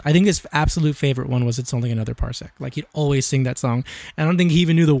always just, I think his absolute favorite one was It's Only Another Parsec. Like he'd always sing that song. And I don't think he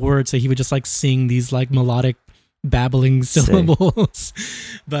even knew the words. So he would just like sing these like melodic babbling syllables.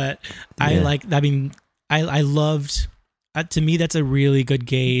 But I loved to me, that's a really good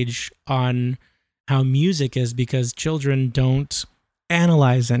gauge on how music is, because children don't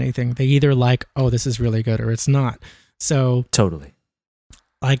analyze anything. They either like, oh, this is really good, or it's not. So Totally.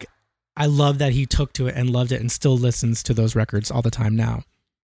 like, I love that he took to it and loved it and still listens to those records all the time now.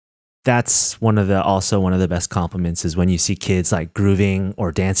 That's also one of the best compliments is when you see kids like grooving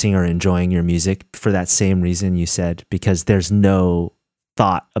or dancing or enjoying your music for that same reason you said, because there's no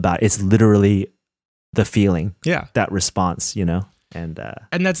thought about it. It's literally the feeling, that response, and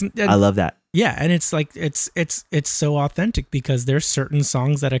I love that. Yeah, and it's like it's so authentic, because there's certain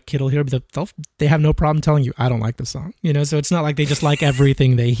songs that a kid will hear, but they have no problem telling you, I don't like the song, so it's not like they just like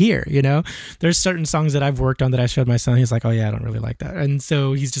everything they hear, There's certain songs that I've worked on that I showed my son, he's like, oh yeah, I don't really like that, and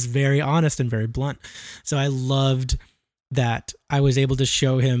so he's just very honest and very blunt. So I loved that I was able to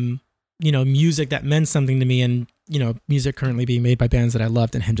show him, music that meant something to me, and music currently being made by bands that I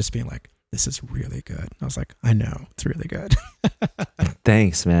loved, and him just being like, this is really good. I was like, I know, it's really good.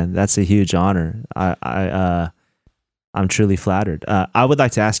 Thanks, man. That's a huge honor. I'm truly flattered. I would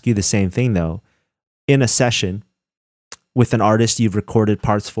like to ask you the same thing though. In a session with an artist you've recorded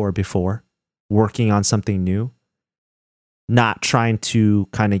parts for before, working on something new, not trying to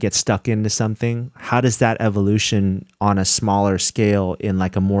kind of get stuck into something, how does that evolution on a smaller scale in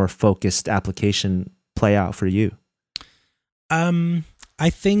like a more focused application play out for you? I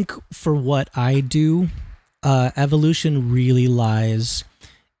think for what I do, evolution really lies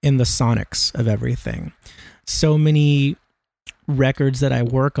in the sonics of everything. So many records that I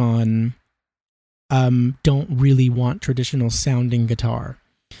work on don't really want traditional sounding guitar.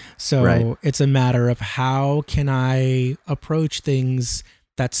 So It's a matter of how can I approach things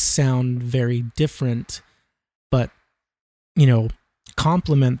that sound very different, but,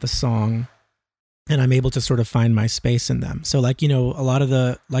 complement the song, and I'm able to sort of find my space in them. So like, a lot of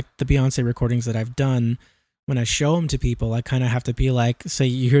the Beyonce recordings that I've done, when I show them to people, I kind of have to be like, say,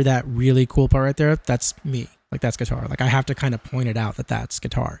 you hear that really cool part right there? That's me. Like, that's guitar. Like, I have to kind of point it out that that's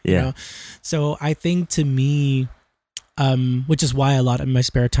guitar. Yeah. So I think to me, which is why a lot of my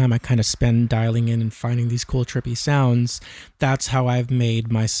spare time I kind of spend dialing in and finding these cool, trippy sounds. That's how I've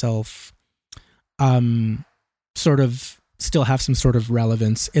made myself sort of still have some sort of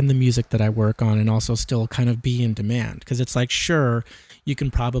relevance in the music that I work on, and also still kind of be in demand. Because it's like, sure, you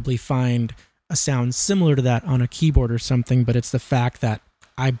can probably find a sound similar to that on a keyboard or something, but it's the fact that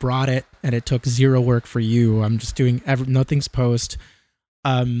I brought it and it took zero work for you. I'm just doing nothing's post.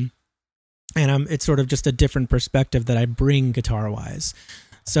 It's sort of just a different perspective that I bring guitar-wise.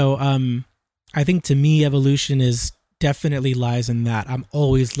 So I think to me, evolution is definitely lies in that. I'm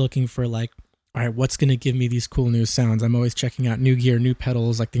always looking for like, all right, what's going to give me these cool new sounds? I'm always checking out new gear, new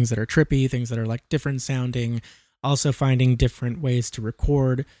pedals, like things that are trippy, things that are like different sounding. Also finding different ways to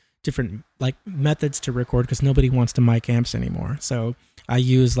record, different like methods to record, because nobody wants to mic amps anymore. So I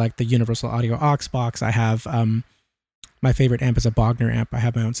use like the Universal Audio aux box. I have my favorite amp is a Bogner amp. I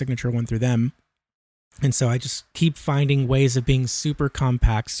have my own signature one through them. And so I just keep finding ways of being super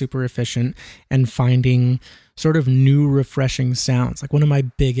compact, super efficient, and finding sort of new, refreshing sounds. Like one of my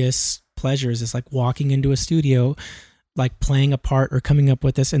biggest pleasures is like walking into a studio, like playing a part or coming up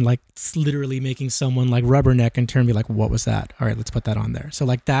with this and like literally making someone like rubberneck and turn, be like, what was that? All right, let's put that on there. So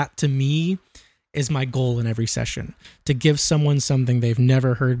like that to me is my goal in every session, to give someone something they've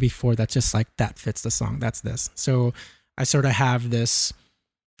never heard before that's just like, that fits the song. That's this. So I sort of have this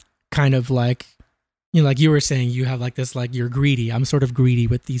kind of like, like you were saying, you have like this, like you're greedy. I'm sort of greedy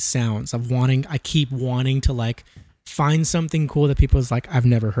with these sounds of I keep wanting to like find something cool that people's like, I've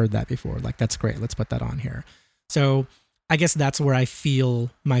never heard that before. Like, that's great. Let's put that on here. So I guess that's where I feel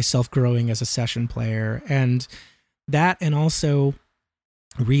myself growing as a session player, and also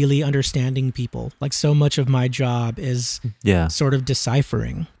really understanding people. Like so much of my job is sort of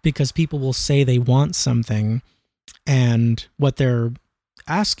deciphering, because people will say they want something and what they're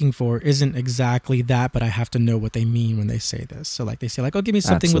asking for isn't exactly that, but I have to know what they mean when they say this. So like they say like, oh, give me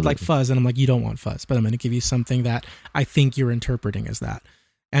something with like fuzz, and I'm like, you don't want fuzz, but I'm going to give you something that I think you're interpreting as that.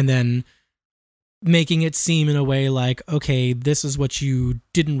 And then making it seem in a way like, okay, this is what you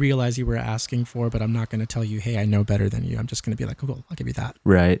didn't realize you were asking for, but I'm not going to tell you, hey, I know better than you. I'm just going to be like, cool, I'll give you that.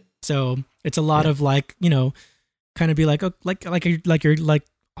 Right. So it's a lot of like, kind of be like, oh, like you're like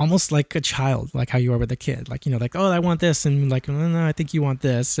almost like a child, like how you are with a kid, like, like, oh, I want this, and like, oh, no, I think you want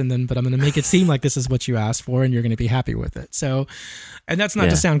this, and then, but I'm going to make it seem like this is what you asked for, and you're going to be happy with it. So, and that's not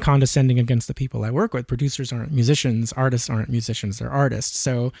to sound condescending against the people I work with. Producers aren't musicians, artists aren't musicians, they're artists.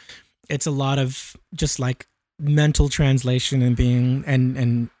 So it's a lot of just like mental translation and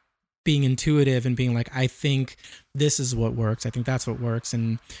being being intuitive and being like, I think this is what works. I think that's what works,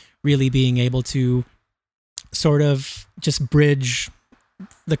 and really being able to sort of just bridge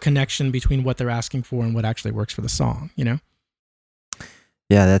the connection between what they're asking for and what actually works for the song, you know?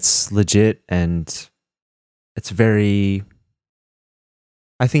 Yeah, that's legit. And it's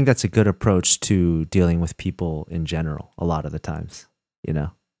I think that's a good approach to dealing with people in general, a lot of the times, you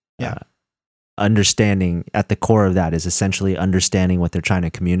know? Yeah. Understanding at the core of that is essentially understanding what they're trying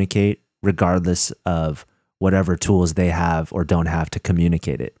to communicate, regardless of whatever tools they have or don't have to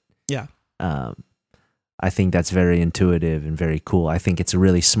communicate it. Yeah. I think that's very intuitive and very cool. I think it's a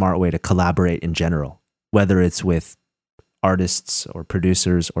really smart way to collaborate in general, whether it's with artists or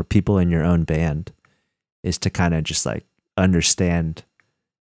producers or people in your own band, is to kind of just like understand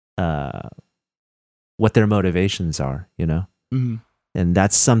what their motivations are, you know? Mm-hmm. And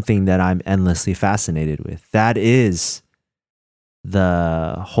that's something that I'm endlessly fascinated with. That is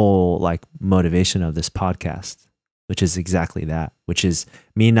the whole like motivation of this podcast, which is exactly that, which is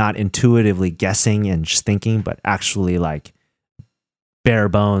me not intuitively guessing and just thinking, but actually like bare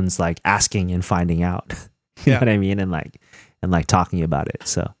bones, like asking and finding out. You know what I mean? And like talking about it.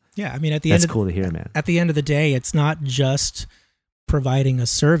 So yeah, I mean, that's cool to hear, man. At the end of the day, it's not just providing a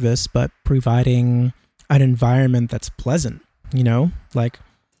service, but providing an environment that's pleasant, you know, like,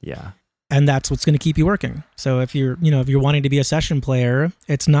 yeah. And that's what's going to keep you working. So if you're wanting to be a session player,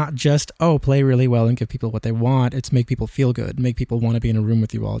 it's not just, play really well and give people what they want. It's make people feel good, make people want to be in a room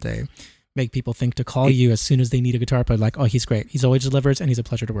with you all day, make people think to call you as soon as they need a guitar player. Like, oh, he's great. He's always delivers and he's a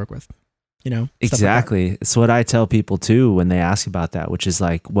pleasure to work with. You know? Exactly. It's what I tell people too when they ask about that, which is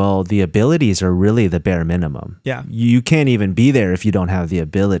like, well, the abilities are really the bare minimum. Yeah. You can't even be there if you don't have the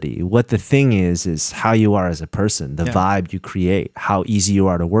ability. What the thing is how you are as a person, the vibe you create, how easy you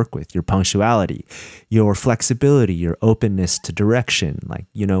are to work with, your punctuality, your flexibility, your openness to direction, like,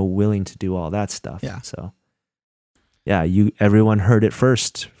 you know, willing to do all that stuff. Yeah. So yeah, everyone heard it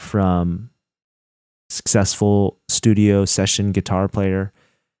first from successful studio session guitar player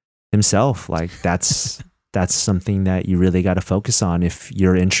himself. Like that's something that you really got to focus on if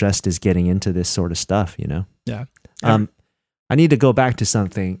your interest is getting into this sort of stuff, you know? Yeah. I need to go back to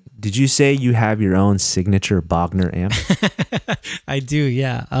something. Did you say you have your own signature Bogner amp? I do,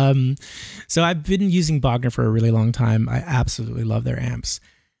 yeah. So I've been using Bogner for a really long time. I absolutely love their amps.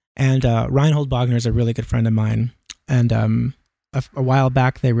 And Reinhold Bogner is a really good friend of mine. And a while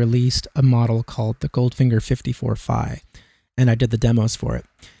back, they released a model called the Goldfinger 54 Phi. And I did the demos for it.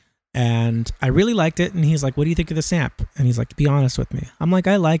 And I really liked it. And he's like, what do you think of this amp? And he's like, be honest with me. I'm like,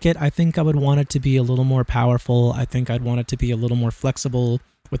 I like it. I think I would want it to be a little more powerful. I think I'd want it to be a little more flexible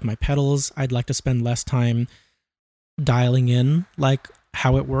with my pedals. I'd like to spend less time dialing in like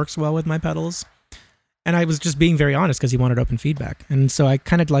how it works well with my pedals. And I was just being very honest because he wanted open feedback. And so I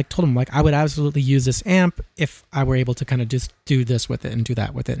kind of like told him like I would absolutely use this amp if I were able to kind of just do this with it and do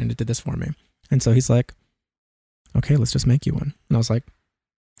that with it. And it did this for me. And so he's like, okay, let's just make you one. And I was like,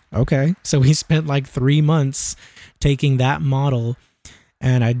 okay. So we spent like 3 months taking that model,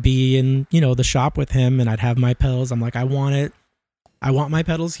 and I'd be in, the shop with him, and I'd have my pedals. I'm like, I want my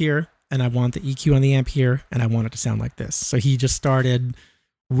pedals here, and I want the EQ on the amp here, and I want it to sound like this. So he just started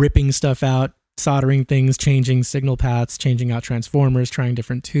ripping stuff out, soldering things, changing signal paths, changing out transformers, trying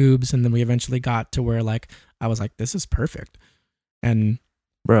different tubes. And then we eventually got to where like, I was like, this is perfect. And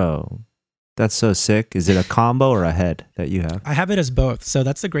bro, that's so sick. Is it a combo or a head that you have? I have it as both. So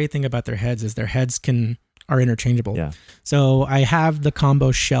that's the great thing about their heads is their heads are interchangeable. Yeah. So I have the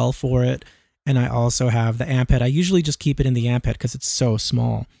combo shell for it, and I also have the amp head. I usually just keep it in the amp head because it's so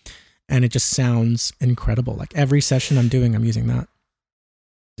small, and it just sounds incredible. Like every session I'm doing, I'm using that.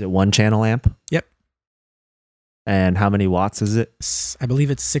 Is it one channel amp? Yep. And how many watts is it? I believe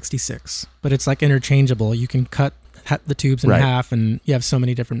it's 66, but it's like interchangeable. You can cut the tubes in half, and you have so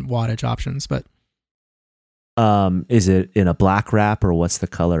many different wattage options. But is it in a black wrap, or what's the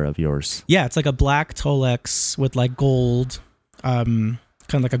color of yours? Yeah, it's like a black Tolex with like gold, kind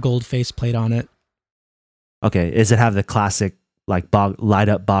of like a gold faceplate on it. Okay, does it have the classic like light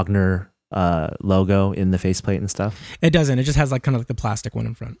up Bogner logo in the faceplate and stuff? It doesn't. It just has like kind of like the plastic one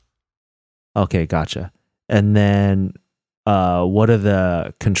in front. Okay, gotcha. And then what are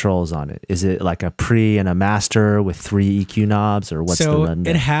the controls on it? Is it like a pre and a master with 3 EQ knobs, or what's the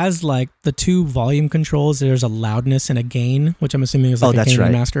rundown? It has like the 2 volume controls. There's a loudness and a gain, which I'm assuming is like a gain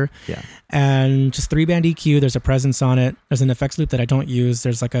and master. Yeah. And just 3-band EQ. There's a presence on it. There's an effects loop that I don't use.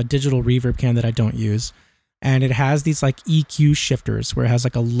 There's like a digital reverb can that I don't use. And it has these like EQ shifters where it has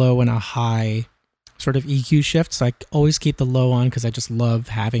like a low and a high sort of EQ shift. So I always keep the low on because I just love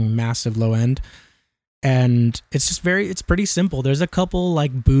having massive low end. And it's just it's pretty simple. There's a couple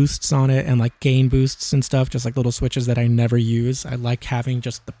like boosts on it and like gain boosts and stuff, just like little switches that I never use. I like having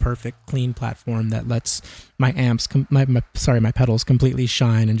just the perfect clean platform that lets my amps, my pedals completely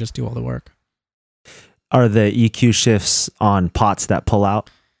shine and just do all the work. Are the EQ shifts on pots that pull out?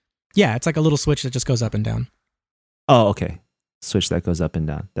 Yeah, it's like a little switch that just goes up and down. Oh, okay. Switch that goes up and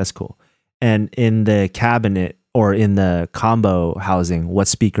down. That's cool. And in the cabinet or in the combo housing, what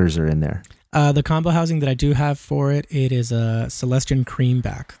speakers are in there? The combo housing that I do have for it is a Celestion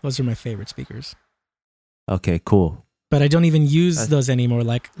Creamback. Those are my favorite speakers. Okay, cool. But I don't even use those anymore.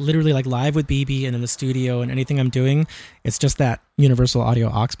 Like literally like live with BB and in the studio and anything I'm doing, it's just that universal audio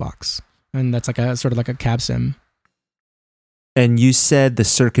aux box. And that's like a sort of like a cab sim. And you said the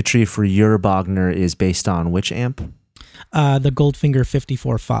circuitry for your Bogner is based on which amp? The Goldfinger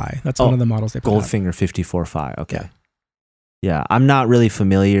 54Phi. That's one of the models they put out. Goldfinger 54Phi. Okay. Yeah, I'm not really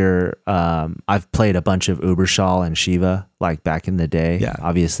familiar. I've played a bunch of Uberschall and Shiva like back in the day. Yeah.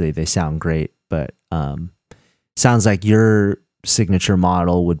 Obviously, they sound great, but sounds like your signature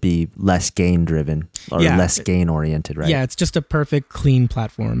model would be less gain driven or less gain oriented, right? Yeah, it's just a perfect clean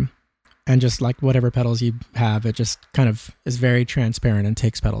platform. And just like whatever pedals you have, it just kind of is very transparent and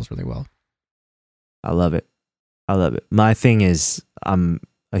takes pedals really well. I love it. My thing is I'm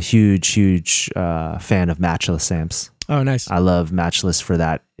a huge fan of matchless amps. Oh, nice. I love matchless for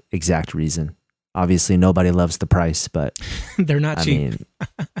that exact reason. Obviously, nobody loves the price, but they're not cheap.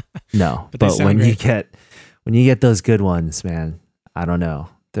 No, but when you get those good ones, man, I don't know.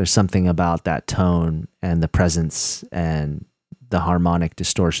 There's something about that tone and the presence and the harmonic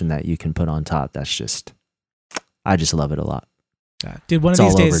distortion that you can put on top. I just love it a lot. Yeah. Dude, one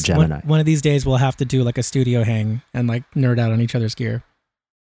of these days we'll have to do like a studio hang and like nerd out on each other's gear.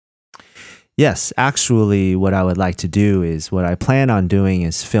 Yes, actually, what I would like to do is what I plan on doing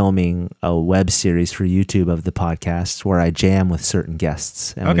is filming a web series for YouTube of the podcast where I jam with certain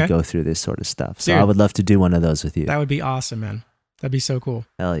guests and we go through this sort of stuff. So I would love to do one of those with you. That would be awesome, man. That'd be so cool.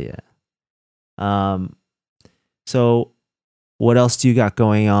 Hell yeah. So what else do you got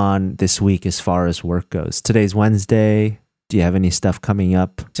going on this week as far as work goes? Today's Wednesday. Do you have any stuff coming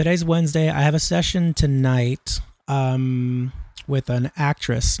up? Today's Wednesday. I have a session tonight. With an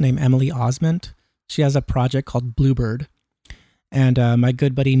actress named Emily Osment. She has a project called Bluebird. And my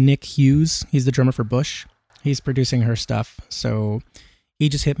good buddy Nick Hughes, he's the drummer for Bush. He's producing her stuff. So he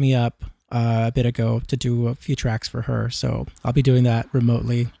just hit me up a bit ago to do a few tracks for her. So I'll be doing that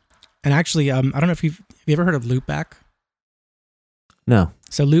remotely. And actually, I don't know if have you ever heard of Loopback? No.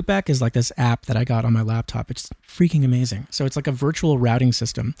 So Loopback is like this app that I got on my laptop. It's freaking amazing. So it's like a virtual routing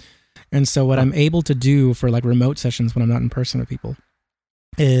system. And so what I'm able to do for like remote sessions when I'm not in person with people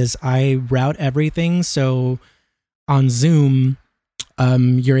is I route everything. So on Zoom,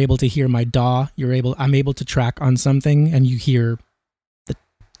 you're able to hear my DAW. I'm able to track on something and you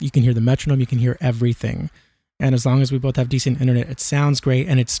can hear the metronome, you can hear everything. And as long as we both have decent internet, it sounds great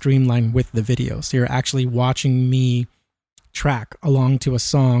and it's streamlined with the video. So you're actually watching me track along to a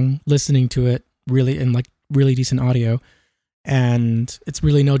song, listening to it really in like really decent audio. And it's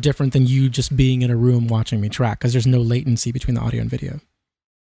really no different than you just being in a room watching me track because there's no latency between the audio and video.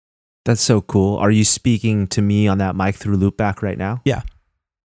 That's so cool. Are you speaking to me on that mic through Loopback right now? Yeah.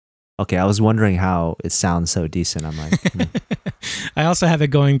 Okay, I was wondering how it sounds so decent. I'm like, I also have it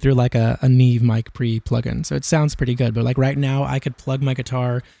going through like a Neve mic pre plugin, so it sounds pretty good. But like right now, I could plug my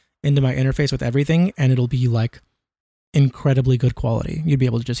guitar into my interface with everything, and it'll be like incredibly good quality. You'd be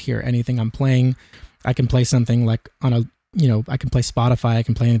able to just hear anything I'm playing. I can play something like on a I can play Spotify, I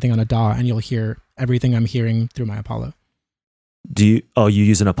can play anything on a DAW, and you'll hear everything I'm hearing through my Apollo. You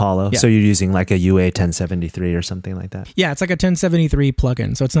use an Apollo? Yeah. So you're using like a UA 1073 or something like that? Yeah, it's like a 1073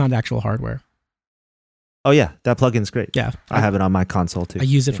 plugin, so it's not actual hardware. Oh yeah, that plugin's great. Yeah. I have it on my console too. I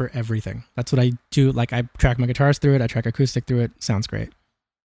use it for everything. That's what I do. Like I track my guitars through it, I track acoustic through it. Sounds great.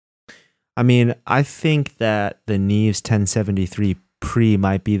 I mean, I think that the Neves 1073 Pre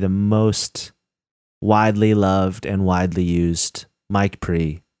might be the most widely loved and widely used mic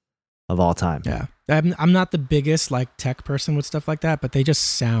pre of all time. Yeah. I'm not the biggest like tech person with stuff like that, but they just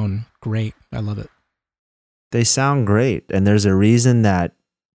sound great. I love it. They sound great. And there's a reason that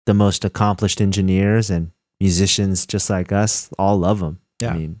the most accomplished engineers and musicians just like us all love them. Yeah.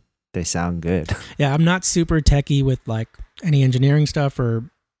 I mean, they sound good. Yeah. I'm not super techie with like any engineering stuff or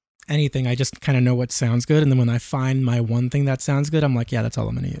anything. I just kind of know what sounds good. And then when I find my one thing that sounds good, I'm like, yeah, that's all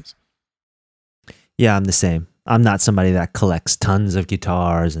I'm going to use. Yeah, I'm the same. I'm not somebody that collects tons of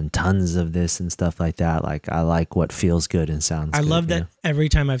guitars and tons of this and stuff like that. Like I like what feels good and sounds good. I love that every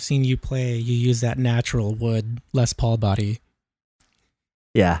time I've seen you play, you use that natural wood Les Paul body.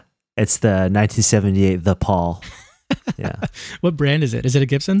 Yeah. It's the 1978 The Paul. Yeah. What brand is it? Is it a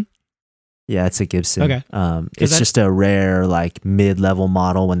Gibson? Yeah, it's a Gibson. Okay. It's just a rare, like, mid-level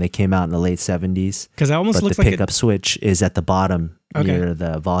model when they came out in the late 70s. Because it almost looks the like pickup switch is at the bottom Okay. near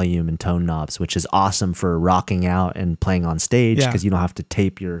the volume and tone knobs, which is awesome for rocking out and playing on stage because you don't have to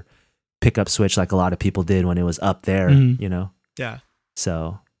tape your pickup switch like a lot of people did when it was up there, you know? Yeah.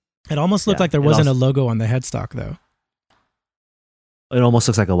 So it almost looked like there wasn't a logo on the headstock, though. It almost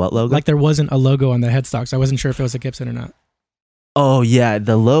looks like a what logo? Like there wasn't a logo on the headstock, so I wasn't sure if it was a Gibson or not. Oh, yeah.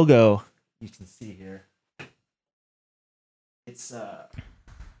 The logo, you can see here. It's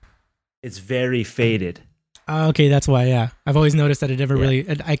very faded. Okay, that's why, yeah. I've always noticed that it never really,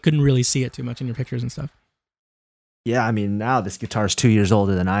 I couldn't really see it too much in your pictures and stuff. Yeah, I mean, now this guitar is 2 years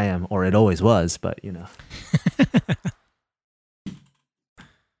older than I am, or it always was, but, you know.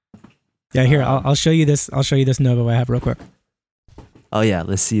 Yeah, here, I'll show you this. I'll show you this Nova I have real quick. Oh, yeah,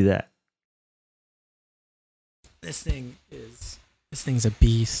 let's see that. This thing's a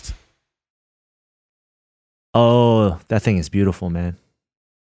beast. Oh, that thing is beautiful, man.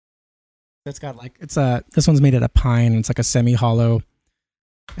 It's got like, this one's made out of pine. It's like a semi-hollow,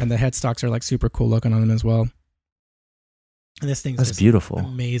 and the headstocks are like super cool looking on them as well. And this thing's That's beautiful.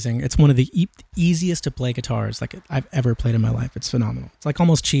 Amazing. It's one of the easiest to play guitars like I've ever played in my life. It's phenomenal. It's like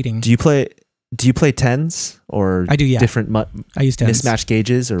almost cheating. Do you play tens or I do, yeah. Different I use tens. Mismatched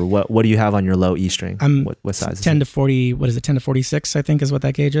gauges, or what do you have on your low E string? What size? 10 to 40. What is it? 10 to 46, I think is what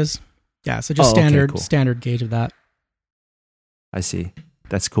that gauge is. Yeah. So just standard gauge of that. I see.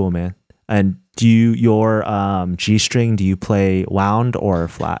 That's cool, man. And do your G string, do you play wound or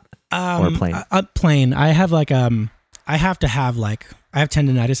flat or plain? Plain. I have I have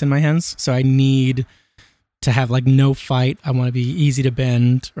tendonitis in my hands, so I need to have like no fight. I want to be easy to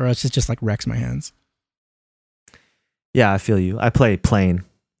bend, or else it just like wrecks my hands. Yeah, I feel you. I play plain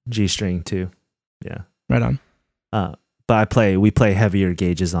G string too. Yeah. Right on. But we play heavier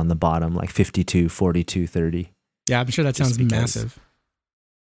gauges on the bottom, like 52, 42, 30. Yeah, I'm sure that sounds massive.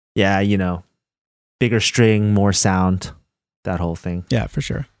 Yeah, you know, bigger string, more sound, that whole thing. Yeah, for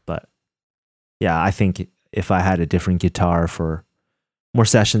sure. But yeah, I think if I had a different guitar for more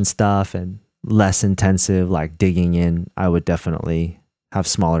session stuff and less intensive, like digging in, I would definitely have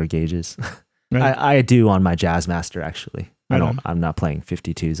smaller gauges. Right. I do on my Jazzmaster, actually. Right I'm not playing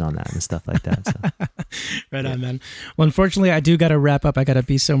 52s on that and stuff like that. So. Right on, man. Well, unfortunately, I do got to wrap up. I got to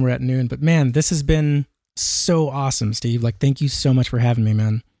be somewhere at noon. But man, this has been so awesome, Steve. Like, thank you so much for having me,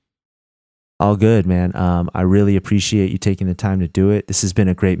 man. All good, man. I really appreciate you taking the time to do it. This has been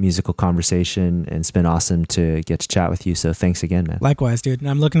a great musical conversation, and it's been awesome to get to chat with you. So thanks again, man. Likewise, dude. And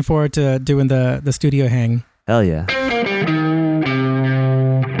I'm looking forward to doing the studio hang. Hell yeah.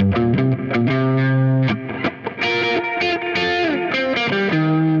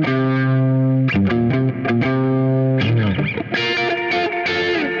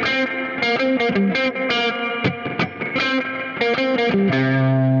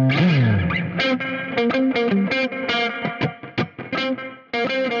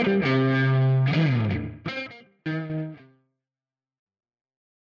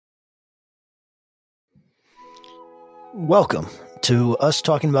 Welcome to us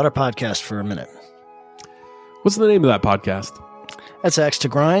talking about our podcast for a minute. What's the name of that podcast? That's Axe to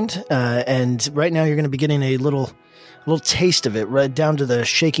Grind, and right now you're going to be getting a little taste of it, right down to the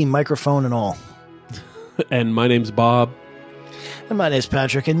shaky microphone and all. And my name's Bob. And my name's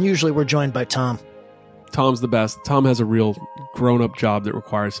Patrick, and usually we're joined by Tom. Tom's the best. Tom has a real grown-up job that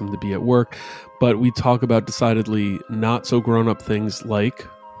requires him to be at work, but we talk about decidedly not so grown-up things like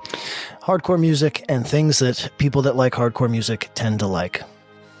hardcore music and things that people that like hardcore music tend to like.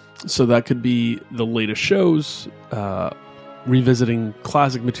 So that could be the latest shows, revisiting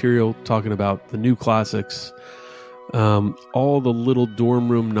classic material, talking about the new classics, all the little dorm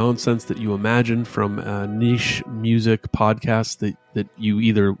room nonsense that you imagine from niche music podcasts that you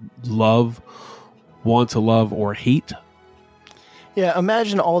either love, want to love, or hate. Yeah,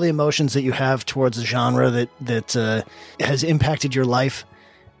 imagine all the emotions that you have towards a genre that has impacted your life,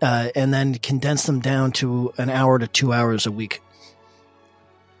 and then condense them down to an hour to 2 hours a week.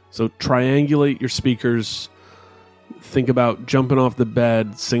 So triangulate your speakers, think about jumping off the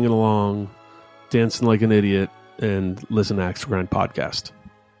bed, singing along, dancing like an idiot, and listen to Axe to Grind podcast.